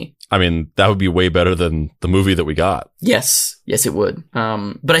to me. I mean, that would be way better than the movie that we got. Yes, it would.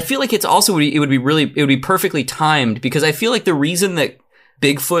 But I feel like it would be perfectly timed, because I feel like the reason that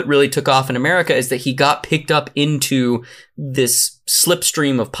Bigfoot really took off in America is that he got picked up into this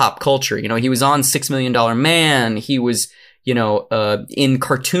slipstream of pop culture. You know, he was on $6 Million Man. He was, you know, in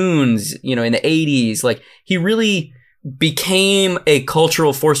cartoons, you know, in the 80s. Like, he really became a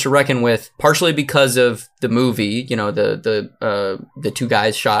cultural force to reckon with, partially because of the movie, you know, the two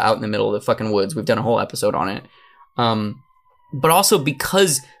guys shot out in the middle of the fucking woods. We've done a whole episode on it. But also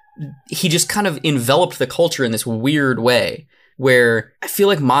because he just kind of enveloped the culture in this weird way, where I feel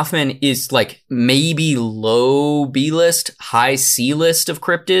like Mothman is like maybe low B-list, high C-list of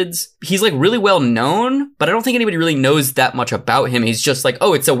cryptids. He's like really well known, but I don't think anybody really knows that much about him. He's just like,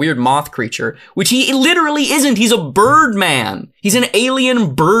 oh, it's a weird moth creature, which he literally isn't. He's a bird man. He's an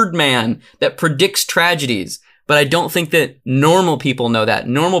alien bird man that predicts tragedies. But I don't think that normal people know that.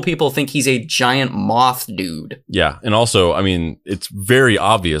 Normal people think he's a giant moth dude. Yeah. And also, I mean, it's very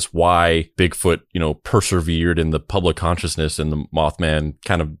obvious why Bigfoot, you know, persevered in the public consciousness, and the Mothman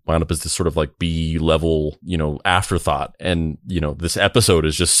kind of wound up as this sort of like B-level, you know, afterthought. And, you know, this episode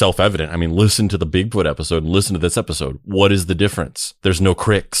is just self-evident. I mean, listen to the Bigfoot episode and listen to this episode. What is the difference? There's no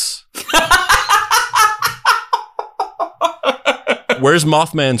cricks. Where's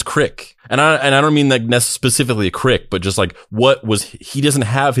Mothman's crick? And I don't mean like specifically a crick, but just like, he doesn't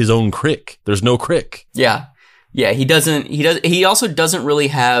have his own crick. There's no crick. Yeah. He also doesn't really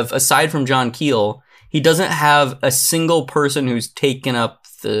have, aside from John Keel, he doesn't have a single person who's taken up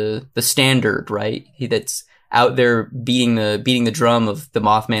the standard, right? That's out there beating the drum of the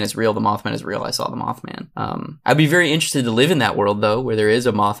Mothman is real. The Mothman is real. I saw the Mothman. I'd be very interested to live in that world, though, where there is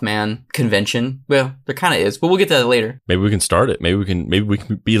a Mothman convention. Well, there kind of is, but we'll get to that later. Maybe we can start it. Maybe we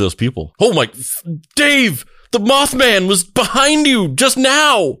can be those people. Oh my, Dave, the Mothman was behind you just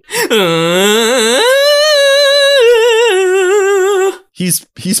now. He's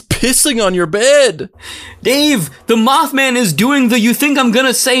pissing on your bed. Dave, the Mothman is doing the "you think I'm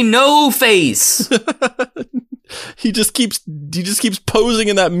gonna say no" face. He just keeps posing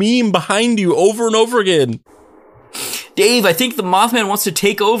in that meme behind you over and over again. Dave, I think the Mothman wants to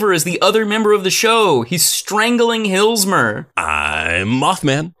take over as the other member of the show. He's strangling Hilsmer. I'm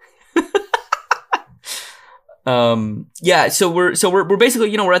Mothman. Yeah, so we're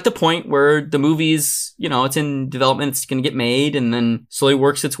basically, you know, we're at the point where the movie's, you know, it's in development, it's gonna get made, and then slowly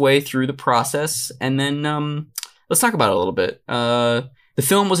works its way through the process. And then let's talk about it a little bit. The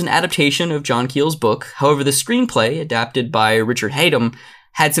film was an adaptation of John Keel's book. However, the screenplay, adapted by Richard Hatem,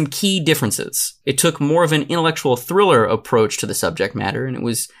 had some key differences. It took more of an intellectual thriller approach to the subject matter, and it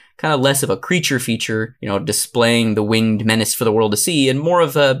was kind of less of a creature feature, you know, displaying the winged menace for the world to see, and more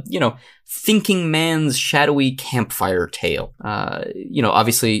of a, you know, thinking man's shadowy campfire tale. You know,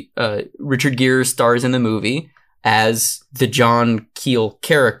 obviously, Richard Gere stars in the movie as the John Keel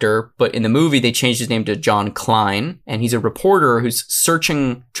character, but in the movie they changed his name to John Klein, and he's a reporter who's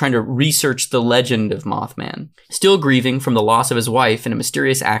trying to research the legend of Mothman. Still grieving from the loss of his wife in a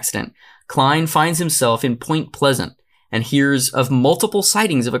mysterious accident, Klein finds himself in Point Pleasant and hears of multiple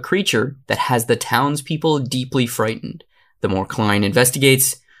sightings of a creature that has the townspeople deeply frightened. The more Klein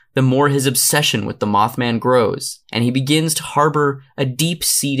investigates, the more his obsession with the Mothman grows, and he begins to harbor a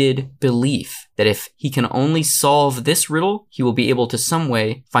deep-seated belief that if he can only solve this riddle, he will be able to some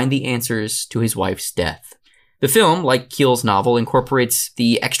way find the answers to his wife's death. The film, like Keel's novel, incorporates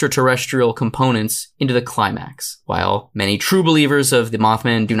the extraterrestrial components into the climax. While many true believers of the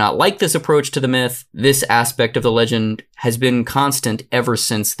Mothman do not like this approach to the myth, this aspect of the legend has been constant ever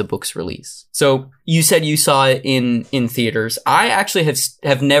since the book's release. So, you said you saw it in theaters. I actually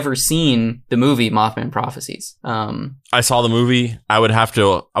have never seen the movie Mothman Prophecies. I saw the movie. I would have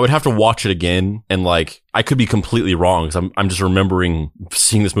to watch it again, and like I could be completely wrong because I'm just remembering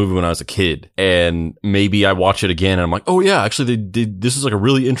seeing this movie when I was a kid, and maybe I watch it again and I'm like, oh yeah, actually this is like a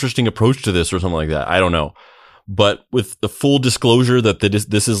really interesting approach to this or something like that. I don't know. But with the full disclosure that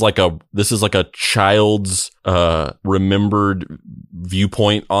this is like a child's remembered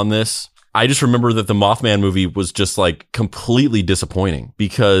viewpoint on this, I just remember that the Mothman movie was just like completely disappointing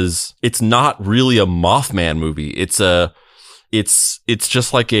because it's not really a Mothman movie. It's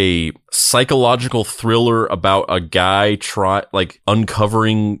just like a psychological thriller about a guy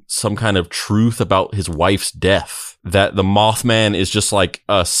uncovering some kind of truth about his wife's death that the Mothman is just like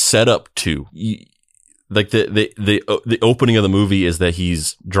a setup to. Like the opening of the movie is that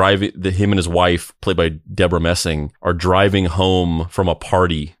he's driving, him and his wife, played by Deborah Messing, are driving home from a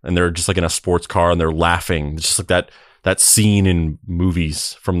party, and they're just like in a sports car and they're laughing. It's just like that scene in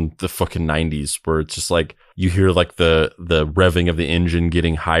movies from the fucking 90s where it's just like you hear like the revving of the engine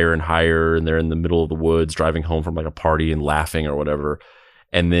getting higher and higher, and they're in the middle of the woods driving home from like a party and laughing or whatever.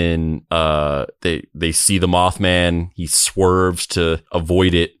 And then they see the Mothman, he swerves to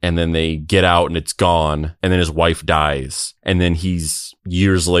avoid it, and then they get out and it's gone, and then his wife dies. And then he's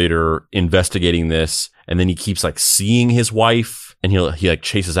years later investigating this, and then he keeps like seeing his wife, and he like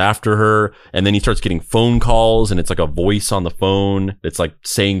chases after her, and then he starts getting phone calls, and it's like a voice on the phone that's like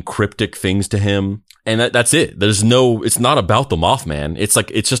saying cryptic things to him. And that's it. It's not about the Mothman.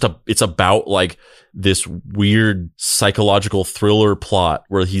 It's about like this weird psychological thriller plot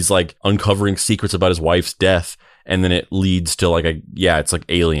where he's like uncovering secrets about his wife's death. And then it leads to like it's like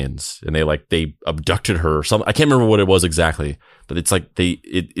aliens, and they abducted her or something. I can't remember what it was exactly, but it's like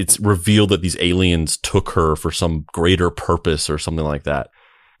it's revealed that these aliens took her for some greater purpose or something like that.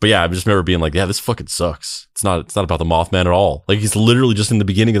 But yeah, I just remember being like, yeah, this fucking sucks. It's not about the Mothman at all. Like he's literally just in the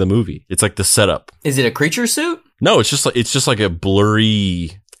beginning of the movie. It's like the setup. Is it a creature suit? No, it's just like a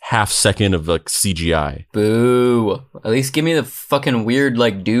blurry half second of like CGI. Boo. At least give me the fucking weird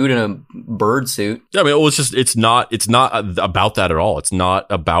like dude in a bird suit. Yeah, I mean, it's not about that at all. It's not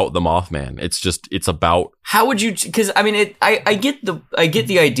about the Mothman. It's about. How would you? Because I mean, I get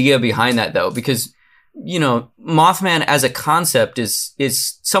the idea behind that though, because you know, Mothman as a concept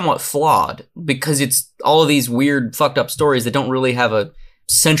is somewhat flawed because it's all of these weird fucked up stories that don't really have a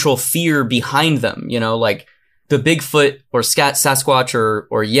central fear behind them. You know, like the Bigfoot or Sasquatch or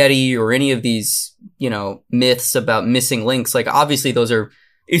Yeti or any of these, you know, myths about missing links. Like obviously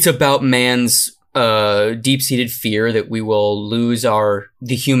it's about man's deep-seated fear that we will lose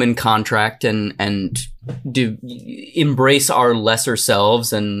the human contract and embrace our lesser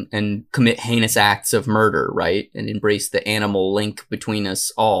selves and commit heinous acts of murder, right? And embrace the animal link between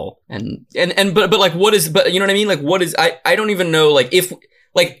us all. But like, what is, but you know what I mean? Like, what is, I don't even know, like, if,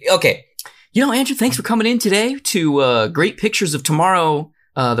 like, okay. You know, Andrew, thanks for coming in today to Great Pictures of Tomorrow,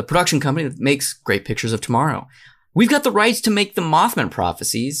 the production company that makes Great Pictures of Tomorrow. We've got the rights to make the Mothman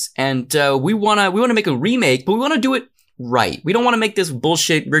Prophecies, and we wanna make a remake, but we wanna do it right. We don't wanna make this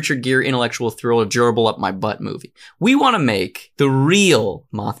bullshit Richard Gere intellectual thriller gerbil up my butt movie. We wanna make the real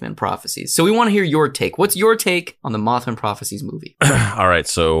Mothman Prophecies. So we wanna hear your take. What's your take on the Mothman Prophecies movie? All right,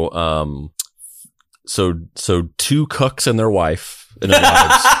 so two cooks and their wife and their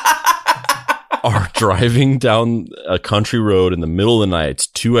wives are driving down a country road in the middle of the night. It's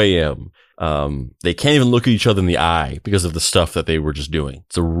 2 a.m. They can't even look at each other in the eye because of the stuff that they were just doing.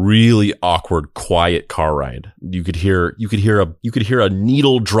 It's a really awkward, quiet car ride. You could hear a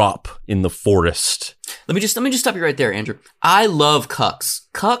needle drop in the forest. Let me just stop you right there, Andrew. I love cucks.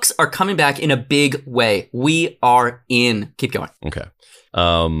 Cucks are coming back in a big way. We are in. Keep going. Okay.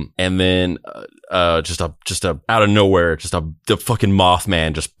 And then, just out of nowhere, the fucking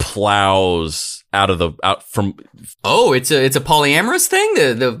Mothman just plows out from. Oh, it's a polyamorous thing.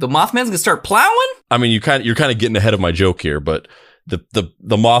 The Mothman's gonna start plowing. I mean, you're kind of getting ahead of my joke here, but the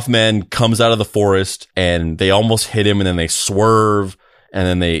Mothman comes out of the forest and they almost hit him, and then they swerve, and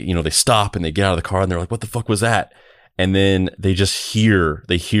then they stop and they get out of the car and they're like, what the fuck was that? And then they hear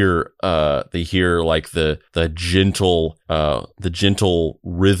like the gentle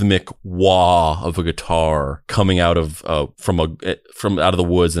rhythmic wah of a guitar coming out of from out of the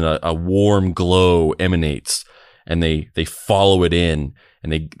woods, and a warm glow emanates, and they follow it in,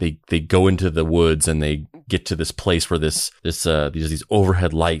 and they go into the woods, and they get to this place where these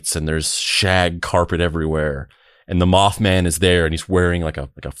overhead lights, and there's shag carpet everywhere, and the Mothman is there, and he's wearing like a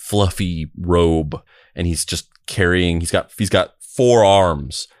fluffy robe, and he's just carrying, he's got 4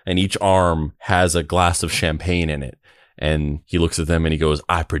 arms, and each arm has a glass of champagne in it, and he looks at them and he goes,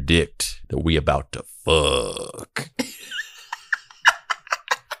 "I predict that we about to fuck."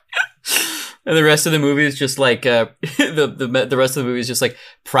 And the rest of the movie is just like the rest of the movie is just like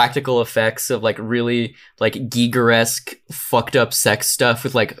practical effects of like really like Giger-esque fucked up sex stuff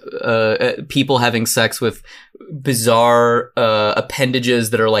with like people having sex with bizarre appendages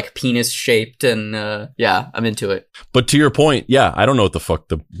that are like penis shaped, and yeah, I'm into it. But to your point, yeah, I don't know what the fuck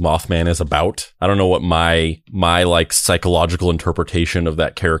the Mothman is about. I don't know what my like psychological interpretation of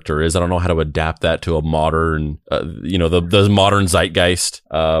that character is. I don't know how to adapt that to a modern the modern zeitgeist.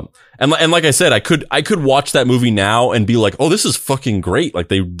 And like I said, I could watch that movie now and be like, oh, this is fucking great. Like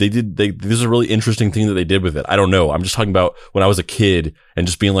this is a really interesting thing that they did with it. I don't know. I'm just talking about when I was a kid and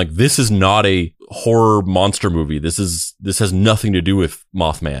just being like, this is not a horror monster movie. This has nothing to do with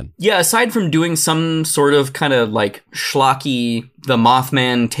Mothman. Yeah, aside from doing some sort of kind of like schlocky, the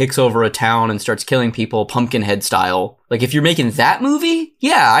Mothman takes over a town and starts killing people, Pumpkinhead style. Like if you're making that movie,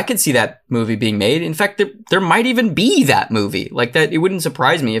 yeah, I could see that movie being made. In fact, there might even be that movie. Like that, it wouldn't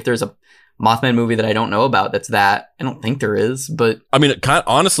surprise me if there's a Mothman movie that I don't know about that's that. I don't think there is, but I mean,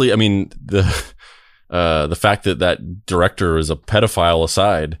 honestly, I mean, the fact that director is a pedophile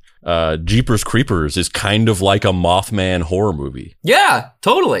aside, Jeepers Creepers is kind of like a Mothman horror movie. Yeah,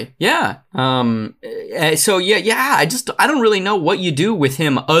 totally. Yeah. So yeah, I don't really know what you do with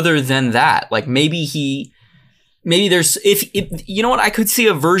him other than that. Like maybe there's, if you know what, I could see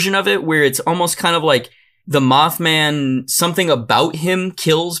a version of it where it's almost kind of like the Mothman, something about him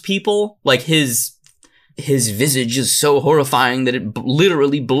kills people. Like his visage is so horrifying that it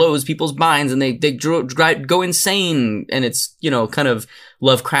literally blows people's minds, and they go insane, and it's, kind of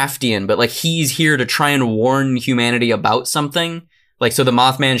Lovecraftian, but like he's here to try and warn humanity about something. Like, so the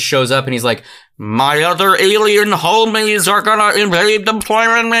Mothman shows up and he's like, "My other alien homies are gonna invade the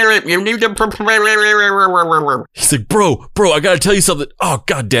planet. You need to prepare." He's like, bro, I gotta tell you something. Oh,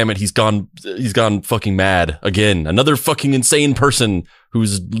 god damn it. He's gone fucking mad again. Another fucking insane person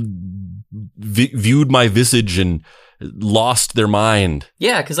who's viewed my visage and lost their mind.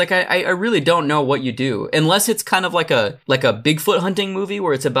 Yeah, because like I really don't know what you do unless it's kind of like a Bigfoot hunting movie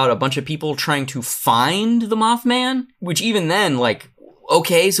where it's about a bunch of people trying to find the Mothman, which even then, like,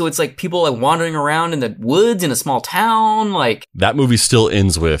 okay, so it's like people like wandering around in the woods in a small town. Like that movie still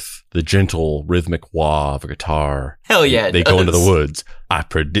ends with the gentle rhythmic wah of a guitar. Hell yeah, they go into the woods. I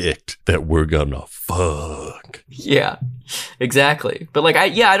predict that we're gonna fuck. Yeah, exactly. But like,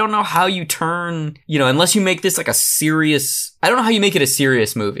 I don't know how you turn, unless you make this like a serious. I don't know how you make it a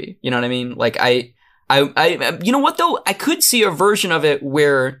serious movie. You know what I mean? Like I you know what though? I could see a version of it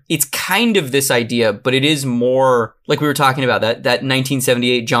where it's kind of this idea, but it is more like we were talking about that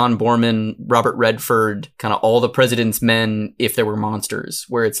 1978 John Borman, Robert Redford, kind of All the President's Men if there were monsters,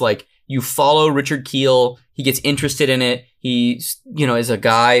 where it's like you follow Richard Kiel, he gets interested in it. He, is a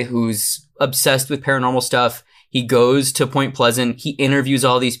guy who's obsessed with paranormal stuff. He goes to Point Pleasant, he interviews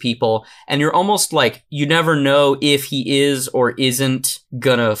all these people, and you're almost like, you never know if he is or isn't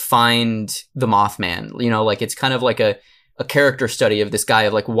gonna find the Mothman. Like it's kind of like a character study of this guy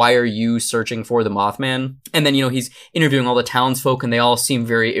of like, why are you searching for the Mothman? And then, he's interviewing all the townsfolk and they all seem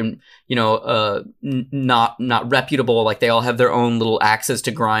very, not reputable. Like they all have their own little axes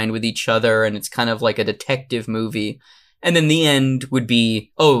to grind with each other. And it's kind of like a detective movie. And then the end would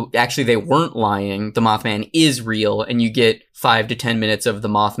be, oh, actually they weren't lying. The Mothman is real. And you get 5 to 10 minutes of the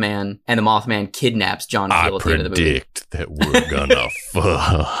Mothman, and the Mothman kidnaps John Keel at the end of the movie. I predict that we're gonna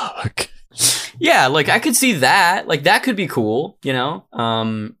fuck. Yeah, like I could see that. Like that could be cool,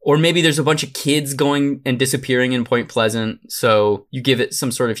 or maybe there's a bunch of kids going and disappearing in Point Pleasant. So you give it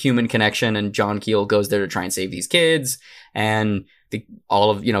some sort of human connection, and John Keel goes there to try and save these kids. And they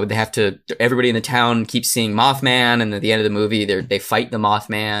have to, everybody in the town keeps seeing Mothman, and at the end of the movie, they fight the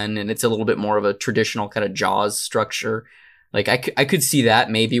Mothman, and it's a little bit more of a traditional kind of Jaws structure. Like I could see that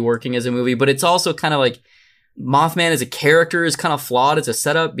maybe working as a movie, but it's also kind of like Mothman as a character is kind of flawed as a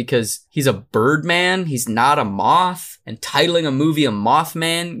setup because he's a birdman. He's not a moth, and titling a movie a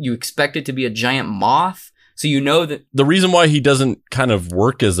Mothman, you expect it to be a giant moth. So you know that the reason why he doesn't kind of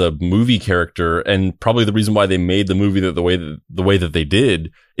work as a movie character, and probably the reason why they made the movie the way that they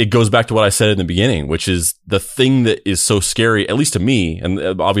did, it goes back to what I said in the beginning, which is the thing that is so scary, at least to me, and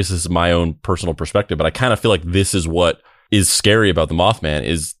obviously this is my own personal perspective, but I kind of feel like this is what is scary about the Mothman,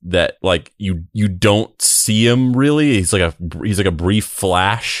 is that like you don't see him really. He's like a brief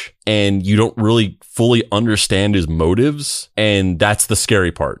flash, and you don't really fully understand his motives, and that's the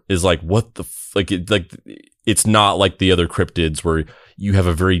scary part. Is like what the it's not like the other cryptids where you have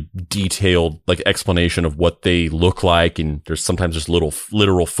a very detailed like explanation of what they look like, and there's sometimes just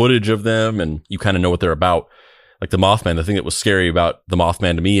literal footage of them, and you kind of know what they're about. Like the Mothman, the thing that was scary about the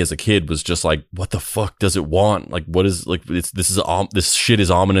Mothman to me as a kid was just like, what the fuck does it want? Like, what is like this shit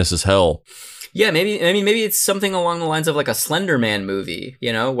is ominous as hell. Yeah, maybe it's something along the lines of like a Slender Man movie,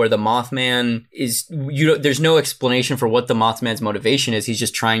 you know, where the Mothman is, there's no explanation for what the Mothman's motivation is. He's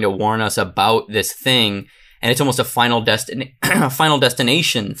just trying to warn us about this thing, and it's almost a final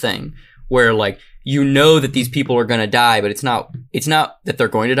destination thing where like you know that these people are going to die, but it's not that they're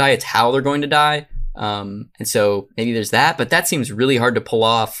going to die, it's how they're going to die. And so maybe there's that, but that seems really hard to pull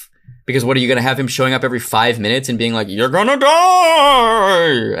off, because what are you going to have him showing up every 5 minutes and being like, you're gonna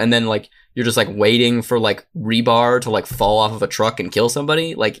die, and then like you're just like waiting for like rebar to like fall off of a truck and kill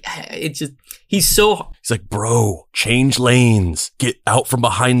somebody? Like, it's just, he's like, bro, change lanes, get out from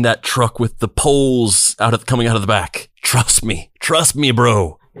behind that truck with the poles coming out of the back. Trust me,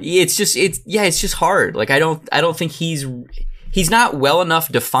 bro. It's just hard. Like, I don't think he's not well enough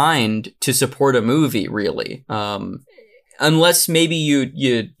defined to support a movie, really. Unless maybe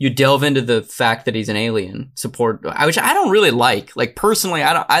you delve into the fact that he's an alien support, which I don't really like. Like, personally,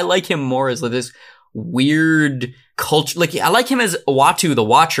 I like him more as like this weird culture. Like, I like him as Uatu the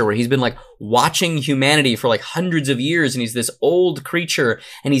Watcher, where he's been like watching humanity for like hundreds of years, and he's this old creature,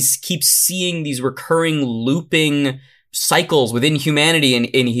 and he keeps seeing these recurring looping cycles within humanity,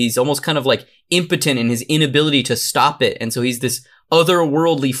 and he's almost kind of like impotent in his inability to stop it. And so he's this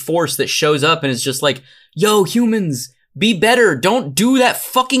otherworldly force that shows up and is just like, yo, humans, be better. Don't do that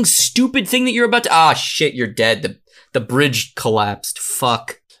fucking stupid thing that you're about to, shit, you're dead. The bridge collapsed.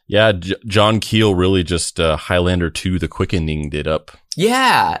 Fuck. Yeah, John Keel really just Highlander 2 The Quickening'd it up.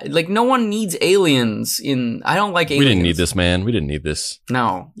 Yeah, like no one needs aliens I don't like aliens. We didn't need this, man. We didn't need this.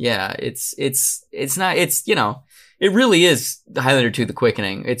 No, yeah, it's not, it's, you know, it really is Highlander 2 The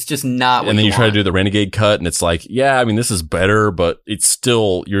Quickening. It's just not what And then you want. try to do the Renegade cut, and it's like, yeah, I mean, this is better, but it's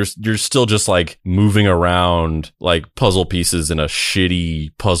still, you're still just like moving around like puzzle pieces in a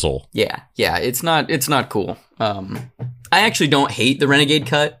shitty puzzle. Yeah, it's not cool. I actually don't hate the Renegade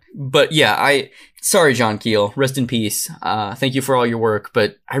cut, but yeah, sorry, John Keel, rest in peace. Thank you for all your work,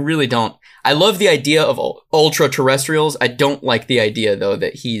 but I really don't. I love the idea of ultra-terrestrials. I don't like the idea, though,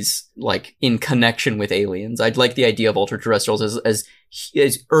 that he's like in connection with aliens. I'd like the idea of ultra-terrestrials as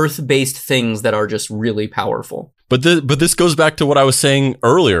Earth-based things that are just really powerful. But this goes back to what I was saying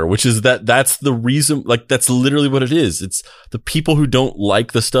earlier, which is that's the reason, like, that's literally what it is. It's the people who don't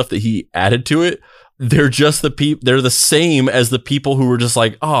like the stuff that he added to it. They're just they're the same as the people who were just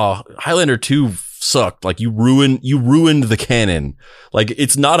like, oh, Highlander 2 sucked. Like, you ruined the canon. Like,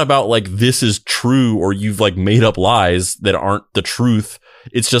 it's not about like, this is true, or you've like made up lies that aren't the truth.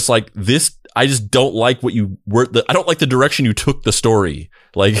 It's just like, this, I just don't like what you were, I don't like the direction you took the story.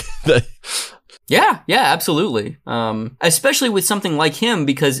 Like, Yeah, absolutely. Especially with something like him,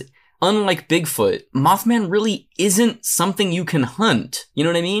 because unlike Bigfoot, Mothman really isn't something you can hunt. You know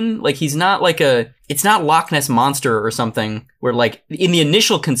what I mean? Like, he's not like it's not Loch Ness Monster or something where, like, in the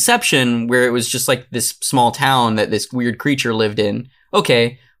initial conception where it was just like this small town that this weird creature lived in.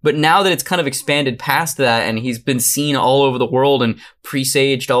 Okay. But now that it's kind of expanded past that, and he's been seen all over the world and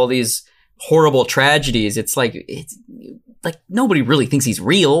presaged all these horrible tragedies, it's like nobody really thinks he's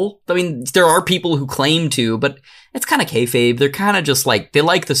real. I mean, there are people who claim to, but it's kind of kayfabe. They're kind of just like, they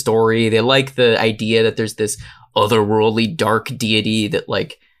like the story. They like the idea that there's this otherworldly dark deity that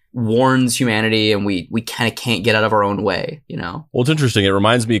like warns humanity, and we kind of can't get out of our own way, you know? Well, it's interesting. It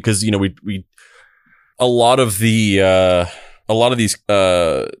reminds me, because, you know, we a lot of these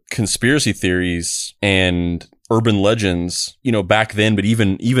conspiracy theories and urban legends, you know, back then, but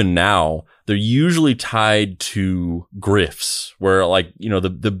even now, they're usually tied to grifts, where, like, you know,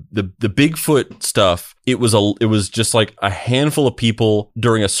 the Bigfoot stuff, it was just like a handful of people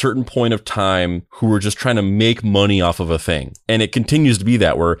during a certain point of time who were just trying to make money off of a thing. And it continues to be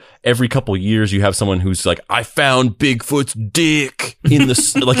that, where every couple of years you have someone who's like, I found Bigfoot's dick in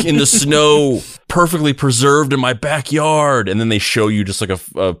the like in the snow, perfectly preserved in my backyard. And then they show you just like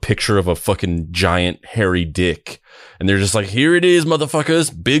a picture of a fucking giant hairy dick. And they're just like, here it is,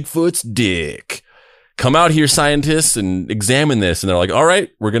 motherfuckers, Bigfoot's dick. come out here, scientists, and examine this. And they're like, all right,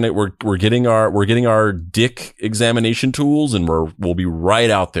 we're getting our dick examination tools, and we'll be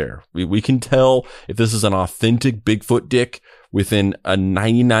right out there. We can tell if this is an authentic Bigfoot dick within a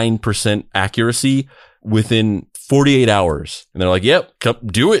 99% accuracy within 48 hours. And they're like, yep, come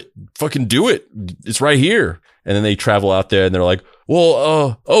do it. Fucking do it. It's right here. And then they travel out there and they're like,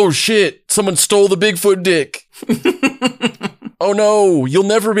 well, oh shit, someone stole the Bigfoot dick. Oh no, you'll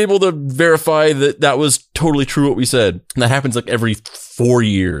never be able to verify that was totally true what we said. And that happens like every 4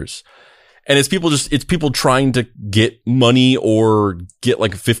 years. And it's people trying to get money or get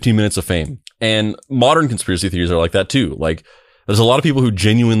like 15 minutes of fame. And modern conspiracy theories are like that too. Like, there's a lot of people who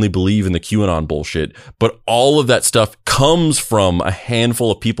genuinely believe in the QAnon bullshit, but all of that stuff comes from a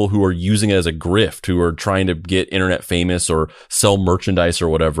handful of people who are using it as a grift, who are trying to get internet famous or sell merchandise or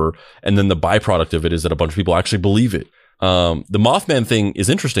whatever. And then the byproduct of it is that a bunch of people actually believe it. The Mothman thing is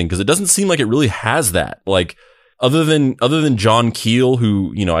interesting because it doesn't seem like it really has that. Like, other than John Keel,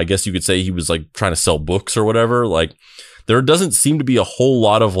 who, you know, I guess you could say he was like trying to sell books or whatever, like, there doesn't seem to be a whole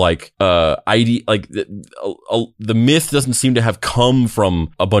lot of like the myth doesn't seem to have come from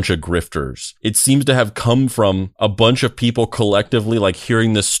a bunch of grifters. It seems to have come from a bunch of people collectively like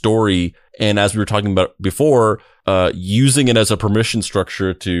hearing this story, and as we were talking about before, using it as a permission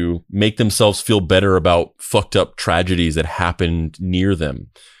structure to make themselves feel better about fucked up tragedies that happened near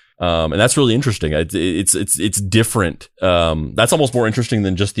them. And that's really interesting. It's different. That's almost more interesting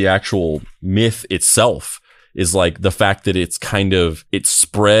than just the actual myth itself. Is like the fact that it's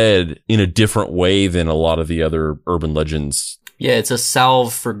spread in a different way than a lot of the other urban legends. Yeah, it's a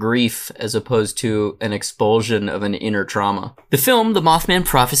salve for grief as opposed to an expulsion of an inner trauma. The film, The Mothman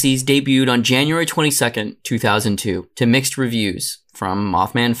Prophecies, debuted on January 22nd, 2002, to mixed reviews from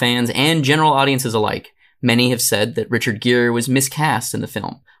Mothman fans and general audiences alike. Many have said that Richard Gere was miscast in the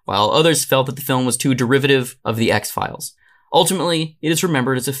film, while others felt that the film was too derivative of The X-Files. Ultimately, it is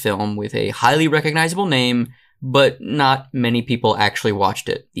remembered as a film with a highly recognizable name, but not many people actually watched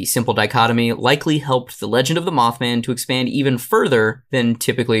it. The simple dichotomy likely helped the legend of the Mothman to expand even further than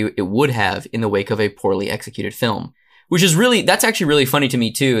typically it would have in the wake of a poorly executed film. That's actually really funny to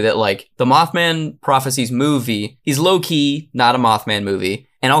me too, that like the Mothman Prophecies movie is low-key not a Mothman movie,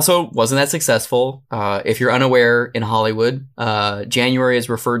 and also wasn't that successful. If you're unaware, in Hollywood, January is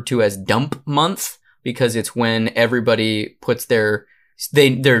referred to as dump month, because it's when everybody puts their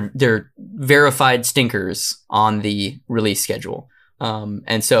verified stinkers on the release schedule.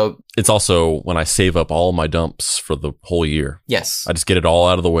 And so it's also when I save up all my dumps for the whole year. Yes. I just get it all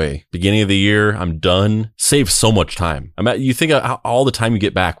out of the way. Beginning of the year, I'm done. Save so much time. You think of all the time you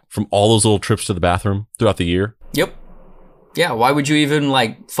get back from all those little trips to the bathroom throughout the year? Yep. Yeah. Why would you even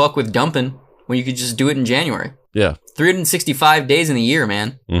like fuck with dumping when you could just do it in January? Yeah. 365 days in the year,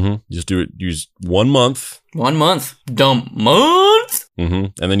 man. Mm-hmm. Just do it. Use 1 month. 1 month. Dump month.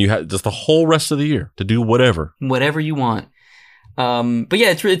 Mm-hmm. And then you have just the whole rest of the year to do whatever. Whatever you want. But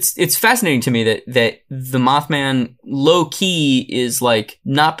yeah, it's fascinating to me that the Mothman low key is like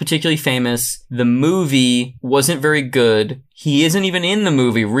not particularly famous. The movie wasn't very good. He isn't even in the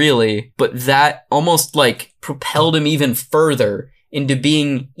movie really, but that almost like propelled him even further into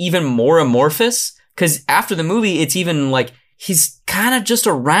being even more amorphous. Cause after the movie, it's even like, he's kind of just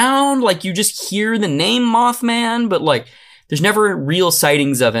around, like you just hear the name Mothman, but like, there's never real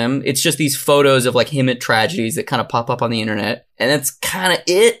sightings of him. It's just these photos of like him at tragedies that kind of pop up on the internet. And that's kind of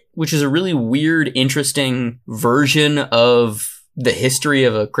it, which is a really weird, interesting version of the history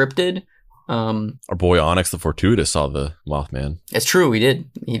of a cryptid. Our boy Onyx the Fortuitous saw the Mothman. It's true. He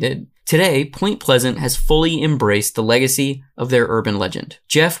did. Today, Point Pleasant has fully embraced the legacy of their urban legend.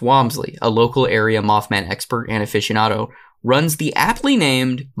 Jeff Wamsley, a local area Mothman expert and aficionado, runs the aptly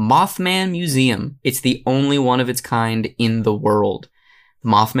named Mothman Museum. It's the only one of its kind in the world. The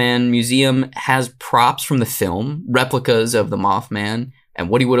Mothman Museum has props from the film, replicas of the Mothman, and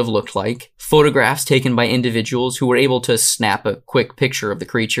what he would have looked like, photographs taken by individuals who were able to snap a quick picture of the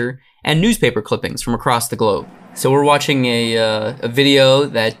creature, and newspaper clippings from across the globe. So we're watching a video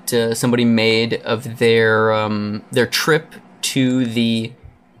that somebody made of their trip to the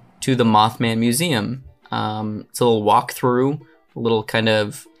Mothman Museum. It's a little walkthrough, a little kind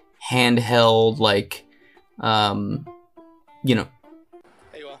of handheld, like, you know.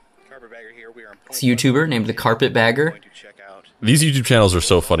 Hey, well, Carpetbagger here. We are it's a YouTuber named the Carpetbagger. These YouTube channels are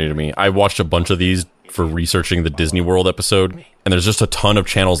so funny to me. I watched a bunch of these for researching the Disney World episode, and there's just a ton of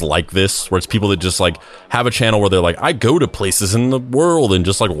channels like this where it's people that just like have a channel where they're like, I go to places in the world and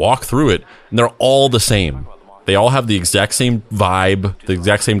just like walk through it, and they're all the same. They all have the exact same vibe, the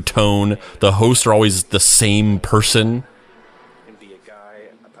exact same tone. The hosts are always the same person.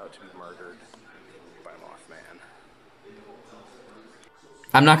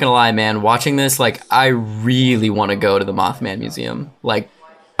 I'm not gonna lie, man. Watching this, like, I really want to go to the Mothman Museum. Like,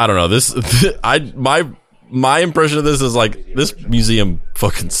 I don't know. My impression of this is like this museum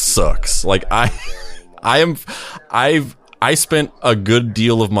fucking sucks. Like I spent a good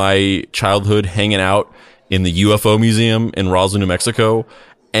deal of my childhood hanging out in the UFO museum in Roswell, New Mexico,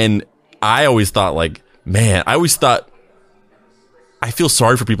 and I always thought I feel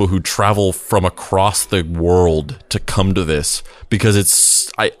sorry for people who travel from across the world to come to this, because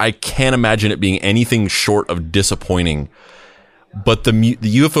I can't imagine it being anything short of disappointing. But the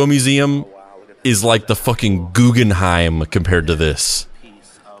UFO museum is like the fucking Guggenheim compared to this.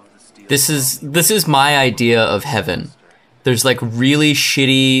 this is my idea of heaven. There's like really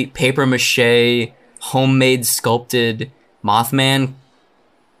shitty paper mache, homemade sculpted Mothman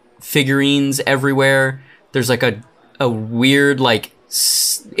figurines everywhere. There's like a weird, like,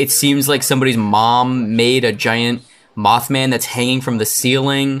 it seems like somebody's mom made a giant Mothman that's hanging from the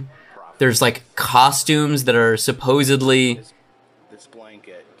ceiling. There's like costumes that are supposedly...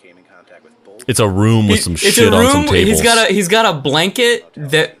 It's a room with some shit on some tables. He's got a blanket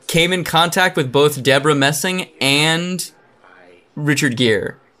that came in contact with both Deborah Messing and Richard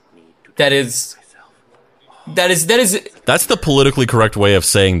Gere. That's the politically correct way of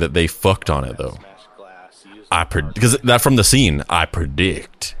saying that they fucked on it, though. Because that from the scene, I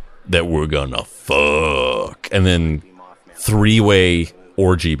predict that we're gonna fuck, and then 3-way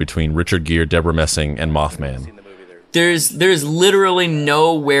orgy between Richard Gere, Deborah Messing, and Mothman. There's literally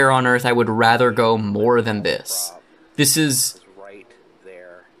nowhere on earth I would rather go more than this. This is...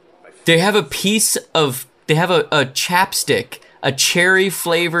 They have a chapstick, a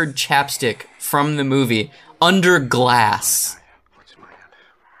cherry-flavored chapstick from the movie, under glass.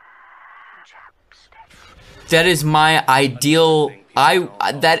 That is my ideal...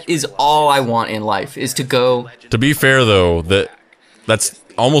 that is all I want in life, is to go... To be fair, though, that's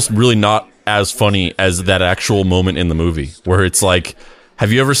almost really not as funny as that actual moment in the movie, where it's like,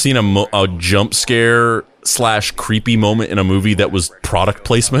 have you ever seen a jump scare / creepy moment in a movie that was product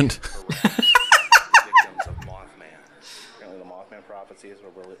placement?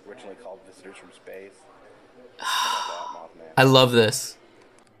 I love this.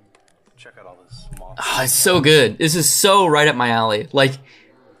 Oh, it's so good. This is so right up my alley. Like,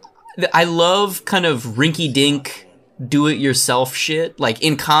 I love kind of rinky-dink, do-it-yourself shit. Like,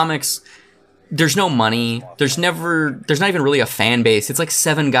 in comics, there's no money. There's not even really a fan base. It's like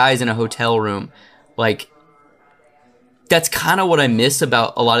 7 guys in a hotel room. Like, that's kind of what I miss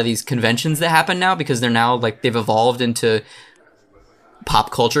about a lot of these conventions that happen now, because they're now, like, they've evolved into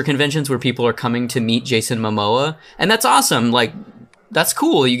pop culture conventions where people are coming to meet Jason Momoa. And that's awesome. Like, that's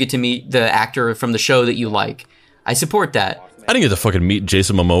cool. You get to meet the actor from the show that you like. I support that. I didn't get to fucking meet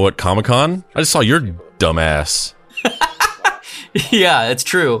Jason Momoa at Comic-Con. I just saw your dumbass. Yeah, it's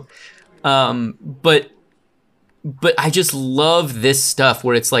true. But I just love this stuff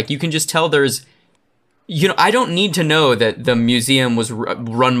where it's like, you can just tell there's, I don't need to know that the museum was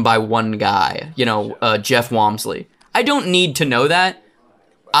run by one guy, Jeff Walmsley. I don't need to know that.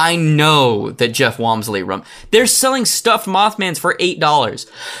 I know that Jeff Walmsley they're selling stuffed Mothmans for $8.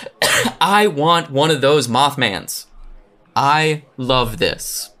 I want one of those Mothmans. I love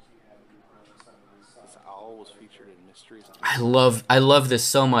this. I love this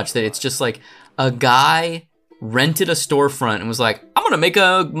so much that it's just like a guy rented a storefront and was like, I'm gonna make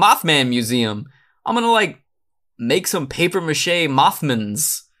a Mothman museum. I'm gonna like make some paper mache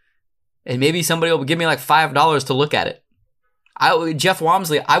Mothmans, and maybe somebody will give me like $5 to look at it. Jeff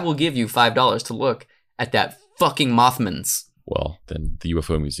Walmsley, I will give you $5 to look at that fucking Mothmans. Well, then the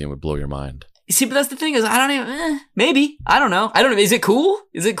UFO museum would blow your mind. See, but that's the thing is, I don't even, maybe. I don't know. Is it cool?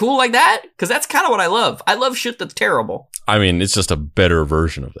 Is it cool like that? Because that's kind of what I love. I love shit that's terrible. I mean, it's just a better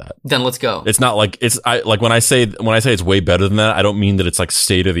version of that. Then let's go. It's not like when I say it's way better than that, I don't mean that it's like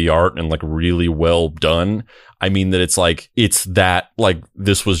state of the art and like really well done. I mean that it's that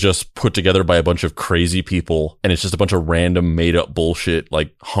this was just put together by a bunch of crazy people, and it's just a bunch of random made up bullshit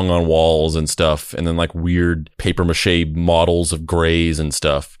like hung on walls and stuff, and then like weird paper mache models of grays and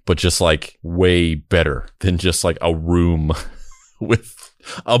stuff, but just like way better than just like a room with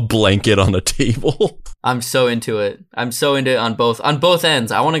a blanket on a table. I'm so into it. I'm so into it on both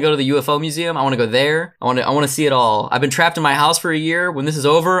ends. I want to go to the UFO museum. I want to go there. I want to see it all. I've been trapped in my house for a year. When this is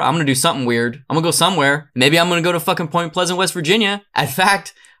over, I'm going to do something weird. I'm going to go somewhere. Maybe I'm going to go to fucking Point Pleasant, West Virginia. In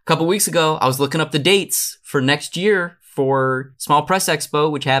fact, a couple weeks ago, I was looking up the dates for next year for Small Press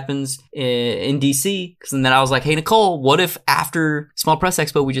Expo, which happens in DC. And then I was like, hey, Nicole, what if after Small Press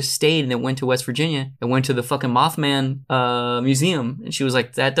Expo, we just stayed and then went to West Virginia and went to the fucking Mothman museum? And she was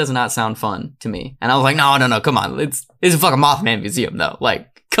like, that does not sound fun to me. And I was like, no, come on. It's a fucking Mothman museum, though.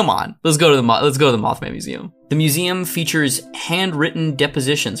 Like, come on. Let's go to the Mothman museum. The museum features handwritten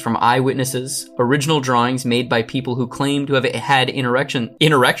depositions from eyewitnesses, original drawings made by people who claim to have had erections?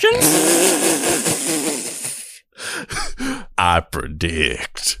 I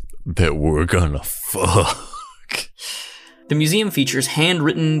predict that we're gonna fuck. The museum features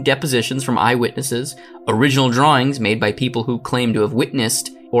handwritten depositions from eyewitnesses, original drawings made by people who claim to have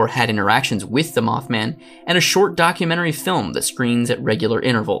witnessed or had interactions with the Mothman, and a short documentary film that screens at regular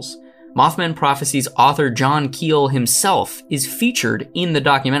intervals. Mothman Prophecies author John Keel himself is featured in the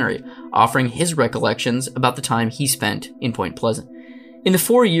documentary, offering his recollections about the time he spent in Point Pleasant. In the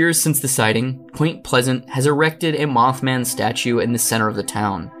 4 years since the sighting, Point Pleasant has erected a Mothman statue in the center of the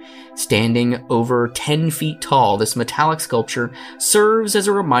town. Standing over 10 feet tall, this metallic sculpture serves as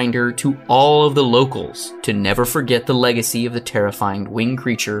a reminder to all of the locals to never forget the legacy of the terrifying winged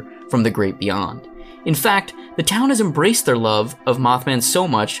creature from the great beyond. In fact, the town has embraced their love of Mothman so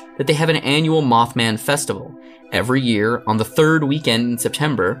much that they have an annual Mothman festival. Every year, on the third weekend in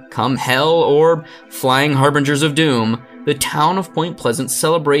September, come hell or flying harbingers of doom, the town of Point Pleasant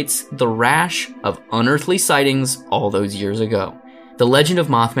celebrates the rash of unearthly sightings all those years ago. The legend of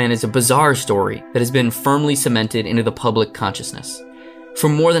Mothman is a bizarre story that has been firmly cemented into the public consciousness. For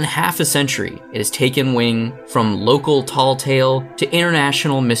more than half a century, it has taken wing from local tall tale to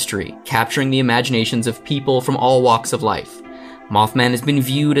international mystery, capturing the imaginations of people from all walks of life. Mothman has been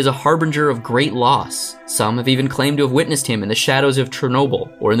viewed as a harbinger of great loss. Some have even claimed to have witnessed him in the shadows of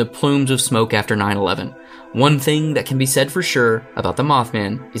Chernobyl or in the plumes of smoke after 9/11. One thing that can be said for sure about the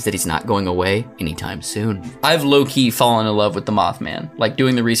Mothman is that he's not going away anytime soon. I've low-key fallen in love with the Mothman. Like,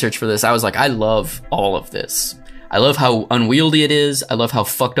 doing the research for this, I was like, I love all of this. I love how unwieldy it is. I love how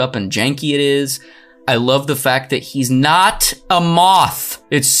fucked up and janky it is. I love the fact that he's not a moth.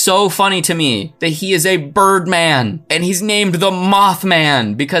 It's so funny to me that he is a bird man, and he's named the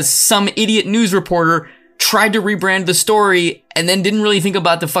Mothman because some idiot news reporter tried to rebrand the story and then didn't really think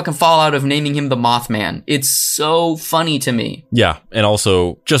about the fucking fallout of naming him the Mothman. It's so funny to me. Yeah, and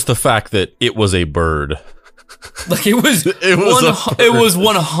also just the fact that it was a bird. Like, it was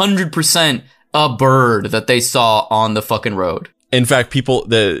 100% a bird that they saw on the fucking road. In fact,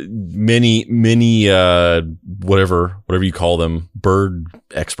 many whatever you call them, bird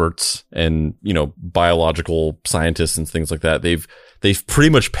experts and, biological scientists and things like that, they've pretty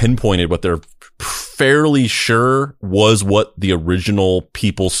much pinpointed what they're fairly sure was what the original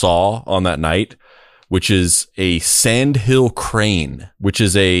people saw on that night, which is a sandhill crane, which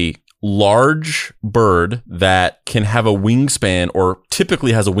is a large bird that can have a wingspan, or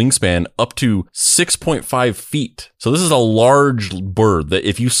typically has a wingspan up to 6.5 feet. So this is a large bird that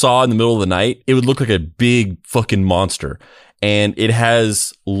if you saw in the middle of the night, it would look like a big fucking monster. And it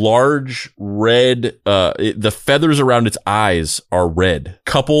has large red, the feathers around its eyes are red,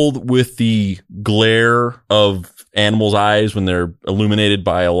 coupled with the glare of animals' eyes when they're illuminated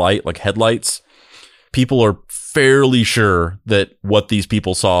by a light, like headlights. People are fairly sure that what these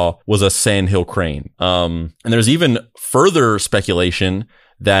people saw was a sandhill crane. And there's even further speculation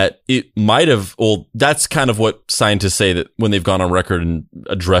that it might have, well, that's kind of what scientists say, that when they've gone on record and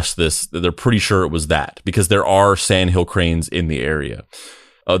addressed this, that they're pretty sure it was that, because there are sandhill cranes in the area.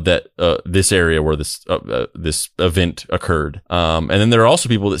 This area where this event occurred. And then there are also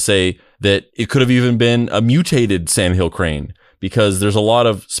people that say that it could have even been a mutated sandhill crane, because there's a lot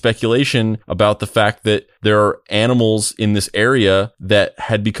of speculation about the fact that there are animals in this area that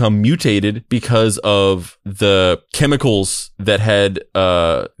had become mutated because of the chemicals that had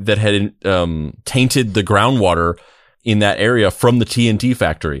tainted the groundwater in that area from the TNT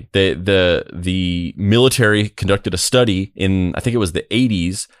factory. The military conducted a study in, I think it was the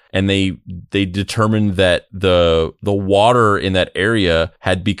 80s, and they determined that the water in that area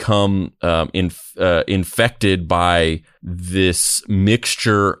had become infected by this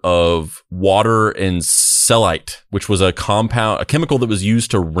mixture of water and cellite, which was a chemical that was used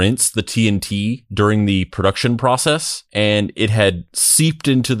to rinse the TNT during the production process, and it had seeped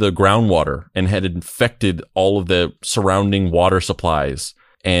into the groundwater and had infected all of the surrounding water supplies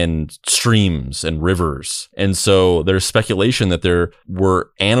and streams and rivers. And so there's speculation that there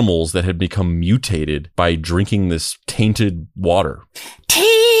were animals that had become mutated by drinking this tainted water.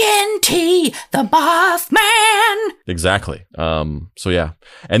 TNT, the Mothman. Exactly. So yeah.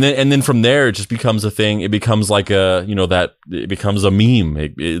 And then from there, it just becomes a thing. It becomes like it becomes a meme.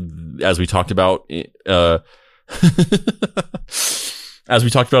 As we talked about, As we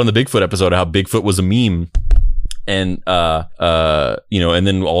talked about in the Bigfoot episode, how Bigfoot was a meme. And, and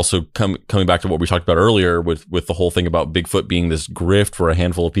then also coming back to what we talked about earlier with the whole thing about Bigfoot being this grift where a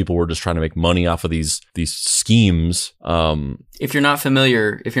handful of people were just trying to make money off of these schemes. If you're not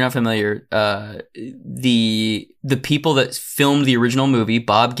familiar, the people that filmed the original movie,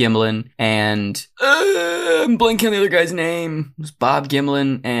 Bob Gimlin and, I'm blanking on the other guy's name. It was Bob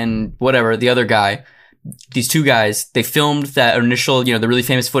Gimlin and whatever, the other guy. These two guys, they filmed that initial, the really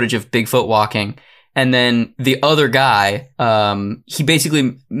famous footage of Bigfoot walking. And then the other guy, he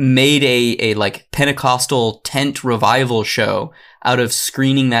basically made a like Pentecostal tent revival show out of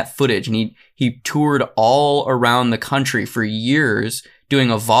screening that footage. And he toured all around the country for years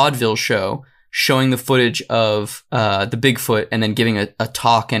doing a vaudeville show, showing the footage of the Bigfoot and then giving a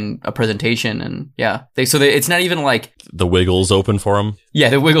talk and a presentation. And yeah, it's not even like the Wiggles open for them. Yeah,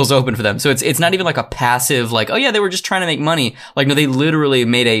 the Wiggles open for them. So it's not even like a passive like, oh yeah, they were just trying to make money. Like no, they literally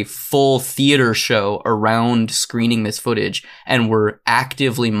made a full theater show around screening this footage and were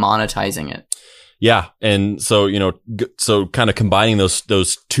actively monetizing it. Yeah, and so so kind of combining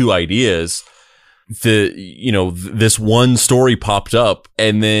those two ideas. This one story popped up,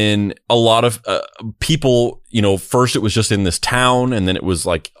 and then a lot of people, first it was just in this town, and then it was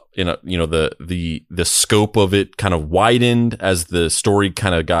like, the scope of it kind of widened as the story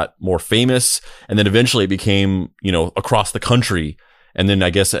kind of got more famous, and then eventually it became, across the country. And then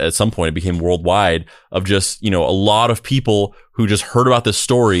I guess at some point it became worldwide of just, a lot of people who just heard about this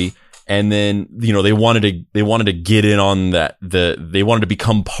story. And then, they wanted to get in on that. They wanted to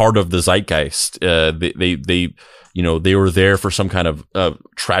become part of the zeitgeist. They were there for some kind of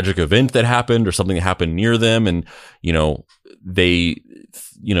tragic event that happened or something that happened near them. And, they,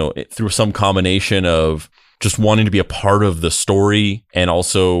 through some combination of just wanting to be a part of the story and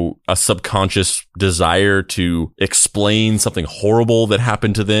also a subconscious desire to explain something horrible that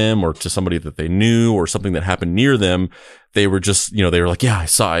happened to them or to somebody that they knew or something that happened near them. They were just, they were like, yeah, I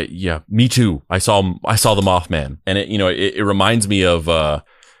saw it. Yeah, me too. I saw the Mothman. And it reminds me of,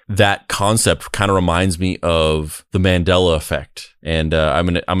 that concept kind of reminds me of the Mandela effect. And, I'm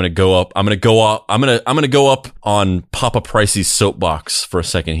going to go up on Papa Pricey's soapbox for a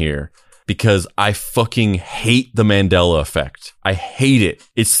second here. Because I fucking hate the Mandela effect. I hate it.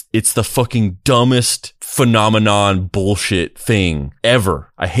 It's the fucking dumbest phenomenon bullshit thing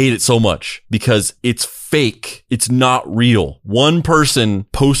ever. I hate it so much because it's fake. It's not real. One person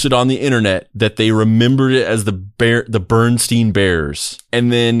posted on the internet that they remembered it as the Bernstein Bears.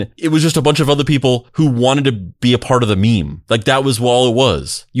 And then it was just a bunch of other people who wanted to be a part of the meme. Like that was all it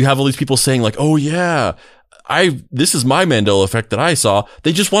was. You have all these people saying like, oh yeah, this is my Mandela effect that I saw.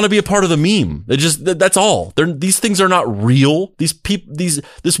 They just want to be a part of the meme. That's all. These things are not real.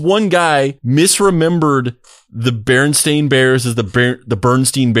 This one guy misremembered the Berenstain Bears as the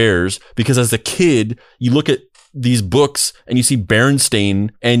Bernstein Bears because as a kid, you look at these books and you see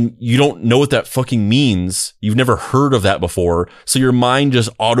Berenstain and you don't know what that fucking means. You've never heard of that before. So your mind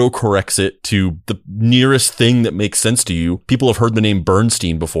just autocorrects it to the nearest thing that makes sense to you. People have heard the name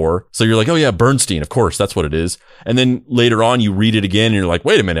Bernstein before. So you're like, oh yeah, Bernstein. Of course, that's what it is. And then later on you read it again and you're like,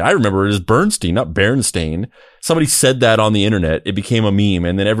 wait a minute. I remember it as Bernstein, not Berenstain. Somebody said that on the internet. It became a meme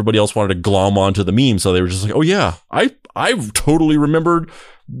and then everybody else wanted to glom onto the meme. So they were just like, oh yeah, I totally remembered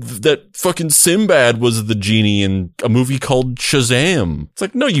that fucking Sinbad was the genie in a movie called Shazam. It's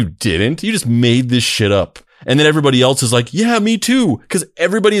like, no, you didn't. You just made this shit up. And then everybody else is like, yeah, me too. Because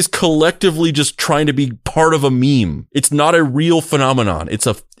everybody is collectively just trying to be part of a meme. It's not a real phenomenon. It's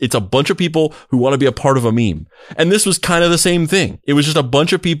a bunch of people who want to be a part of a meme. And this was kind of the same thing. It was just a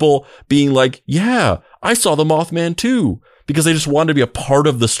bunch of people being like, yeah, I saw the Mothman too. Because they just wanted to be a part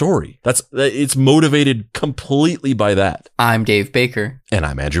of the story. It's motivated completely by that. I'm Dave Baker. And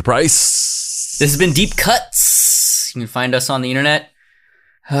I'm Andrew Price. This has been Deep Cuts. You can find us on the internet.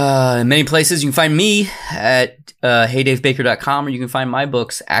 In many places. You can find me at heydavebaker.com, or you can find my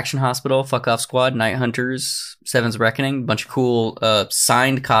books, Action Hospital, Fuck Off Squad, Night Hunters, Seven's Reckoning. A bunch of cool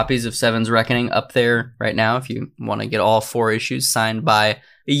signed copies of Seven's Reckoning up there right now if you want to get all 4 issues signed by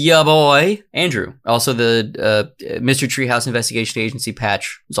ya boy, Andrew. Also, the Mystery Treehouse Investigation Agency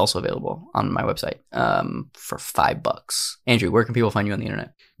patch is also available on my website for $5. Andrew, where can people find you on the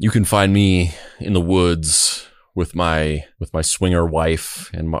internet? You can find me in the woods with my swinger wife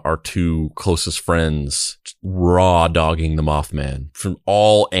and our 2 closest friends, raw dogging the Mothman from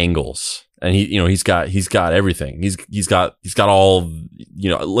all angles. And he's got everything. He's got all,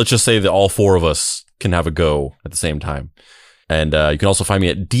 let's just say that all 4 of us can have a go at the same time. And you can also find me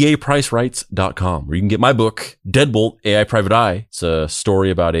at dapricewrites.com, where you can get my book, Deadbolt, AI Private Eye. It's a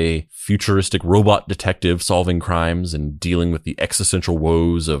story about a futuristic robot detective solving crimes and dealing with the existential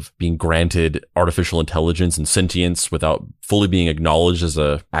woes of being granted artificial intelligence and sentience without fully being acknowledged as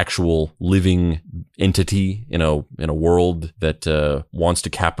a actual living entity in a world that wants to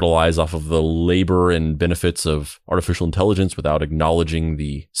capitalize off of the labor and benefits of artificial intelligence without acknowledging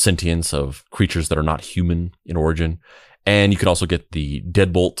the sentience of creatures that are not human in origin. And you can also get the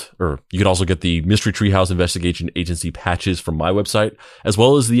Deadbolt, or you can also get the Mystery Treehouse Investigation Agency patches from my website, as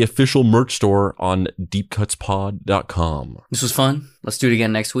well as the official merch store on deepcutspod.com. This was fun. Let's do it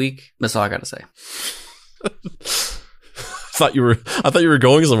again next week. That's all I got to say. I thought you were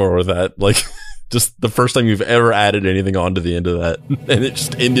going somewhere with that. Like, just the first time you've ever added anything on to the end of that, and it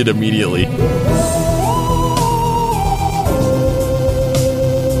just ended immediately.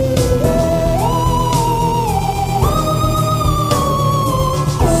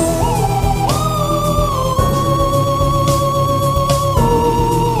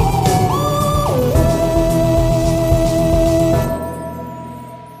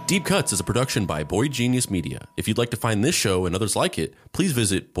 Deep Cuts is a production by Boy Genius Media. If you'd like to find this show and others like it, please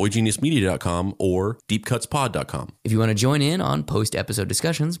visit boygeniusmedia.com or deepcutspod.com. If you want to join in on post-episode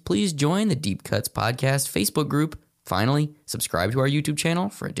discussions, please join the Deep Cuts Podcast Facebook group. Finally, subscribe to our YouTube channel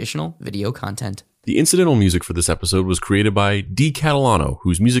for additional video content. The incidental music for this episode was created by D. Catalano,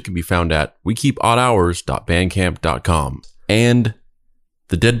 whose music can be found at wekeepoddhours.bandcamp.com. And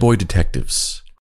the Dead Boy Detectives.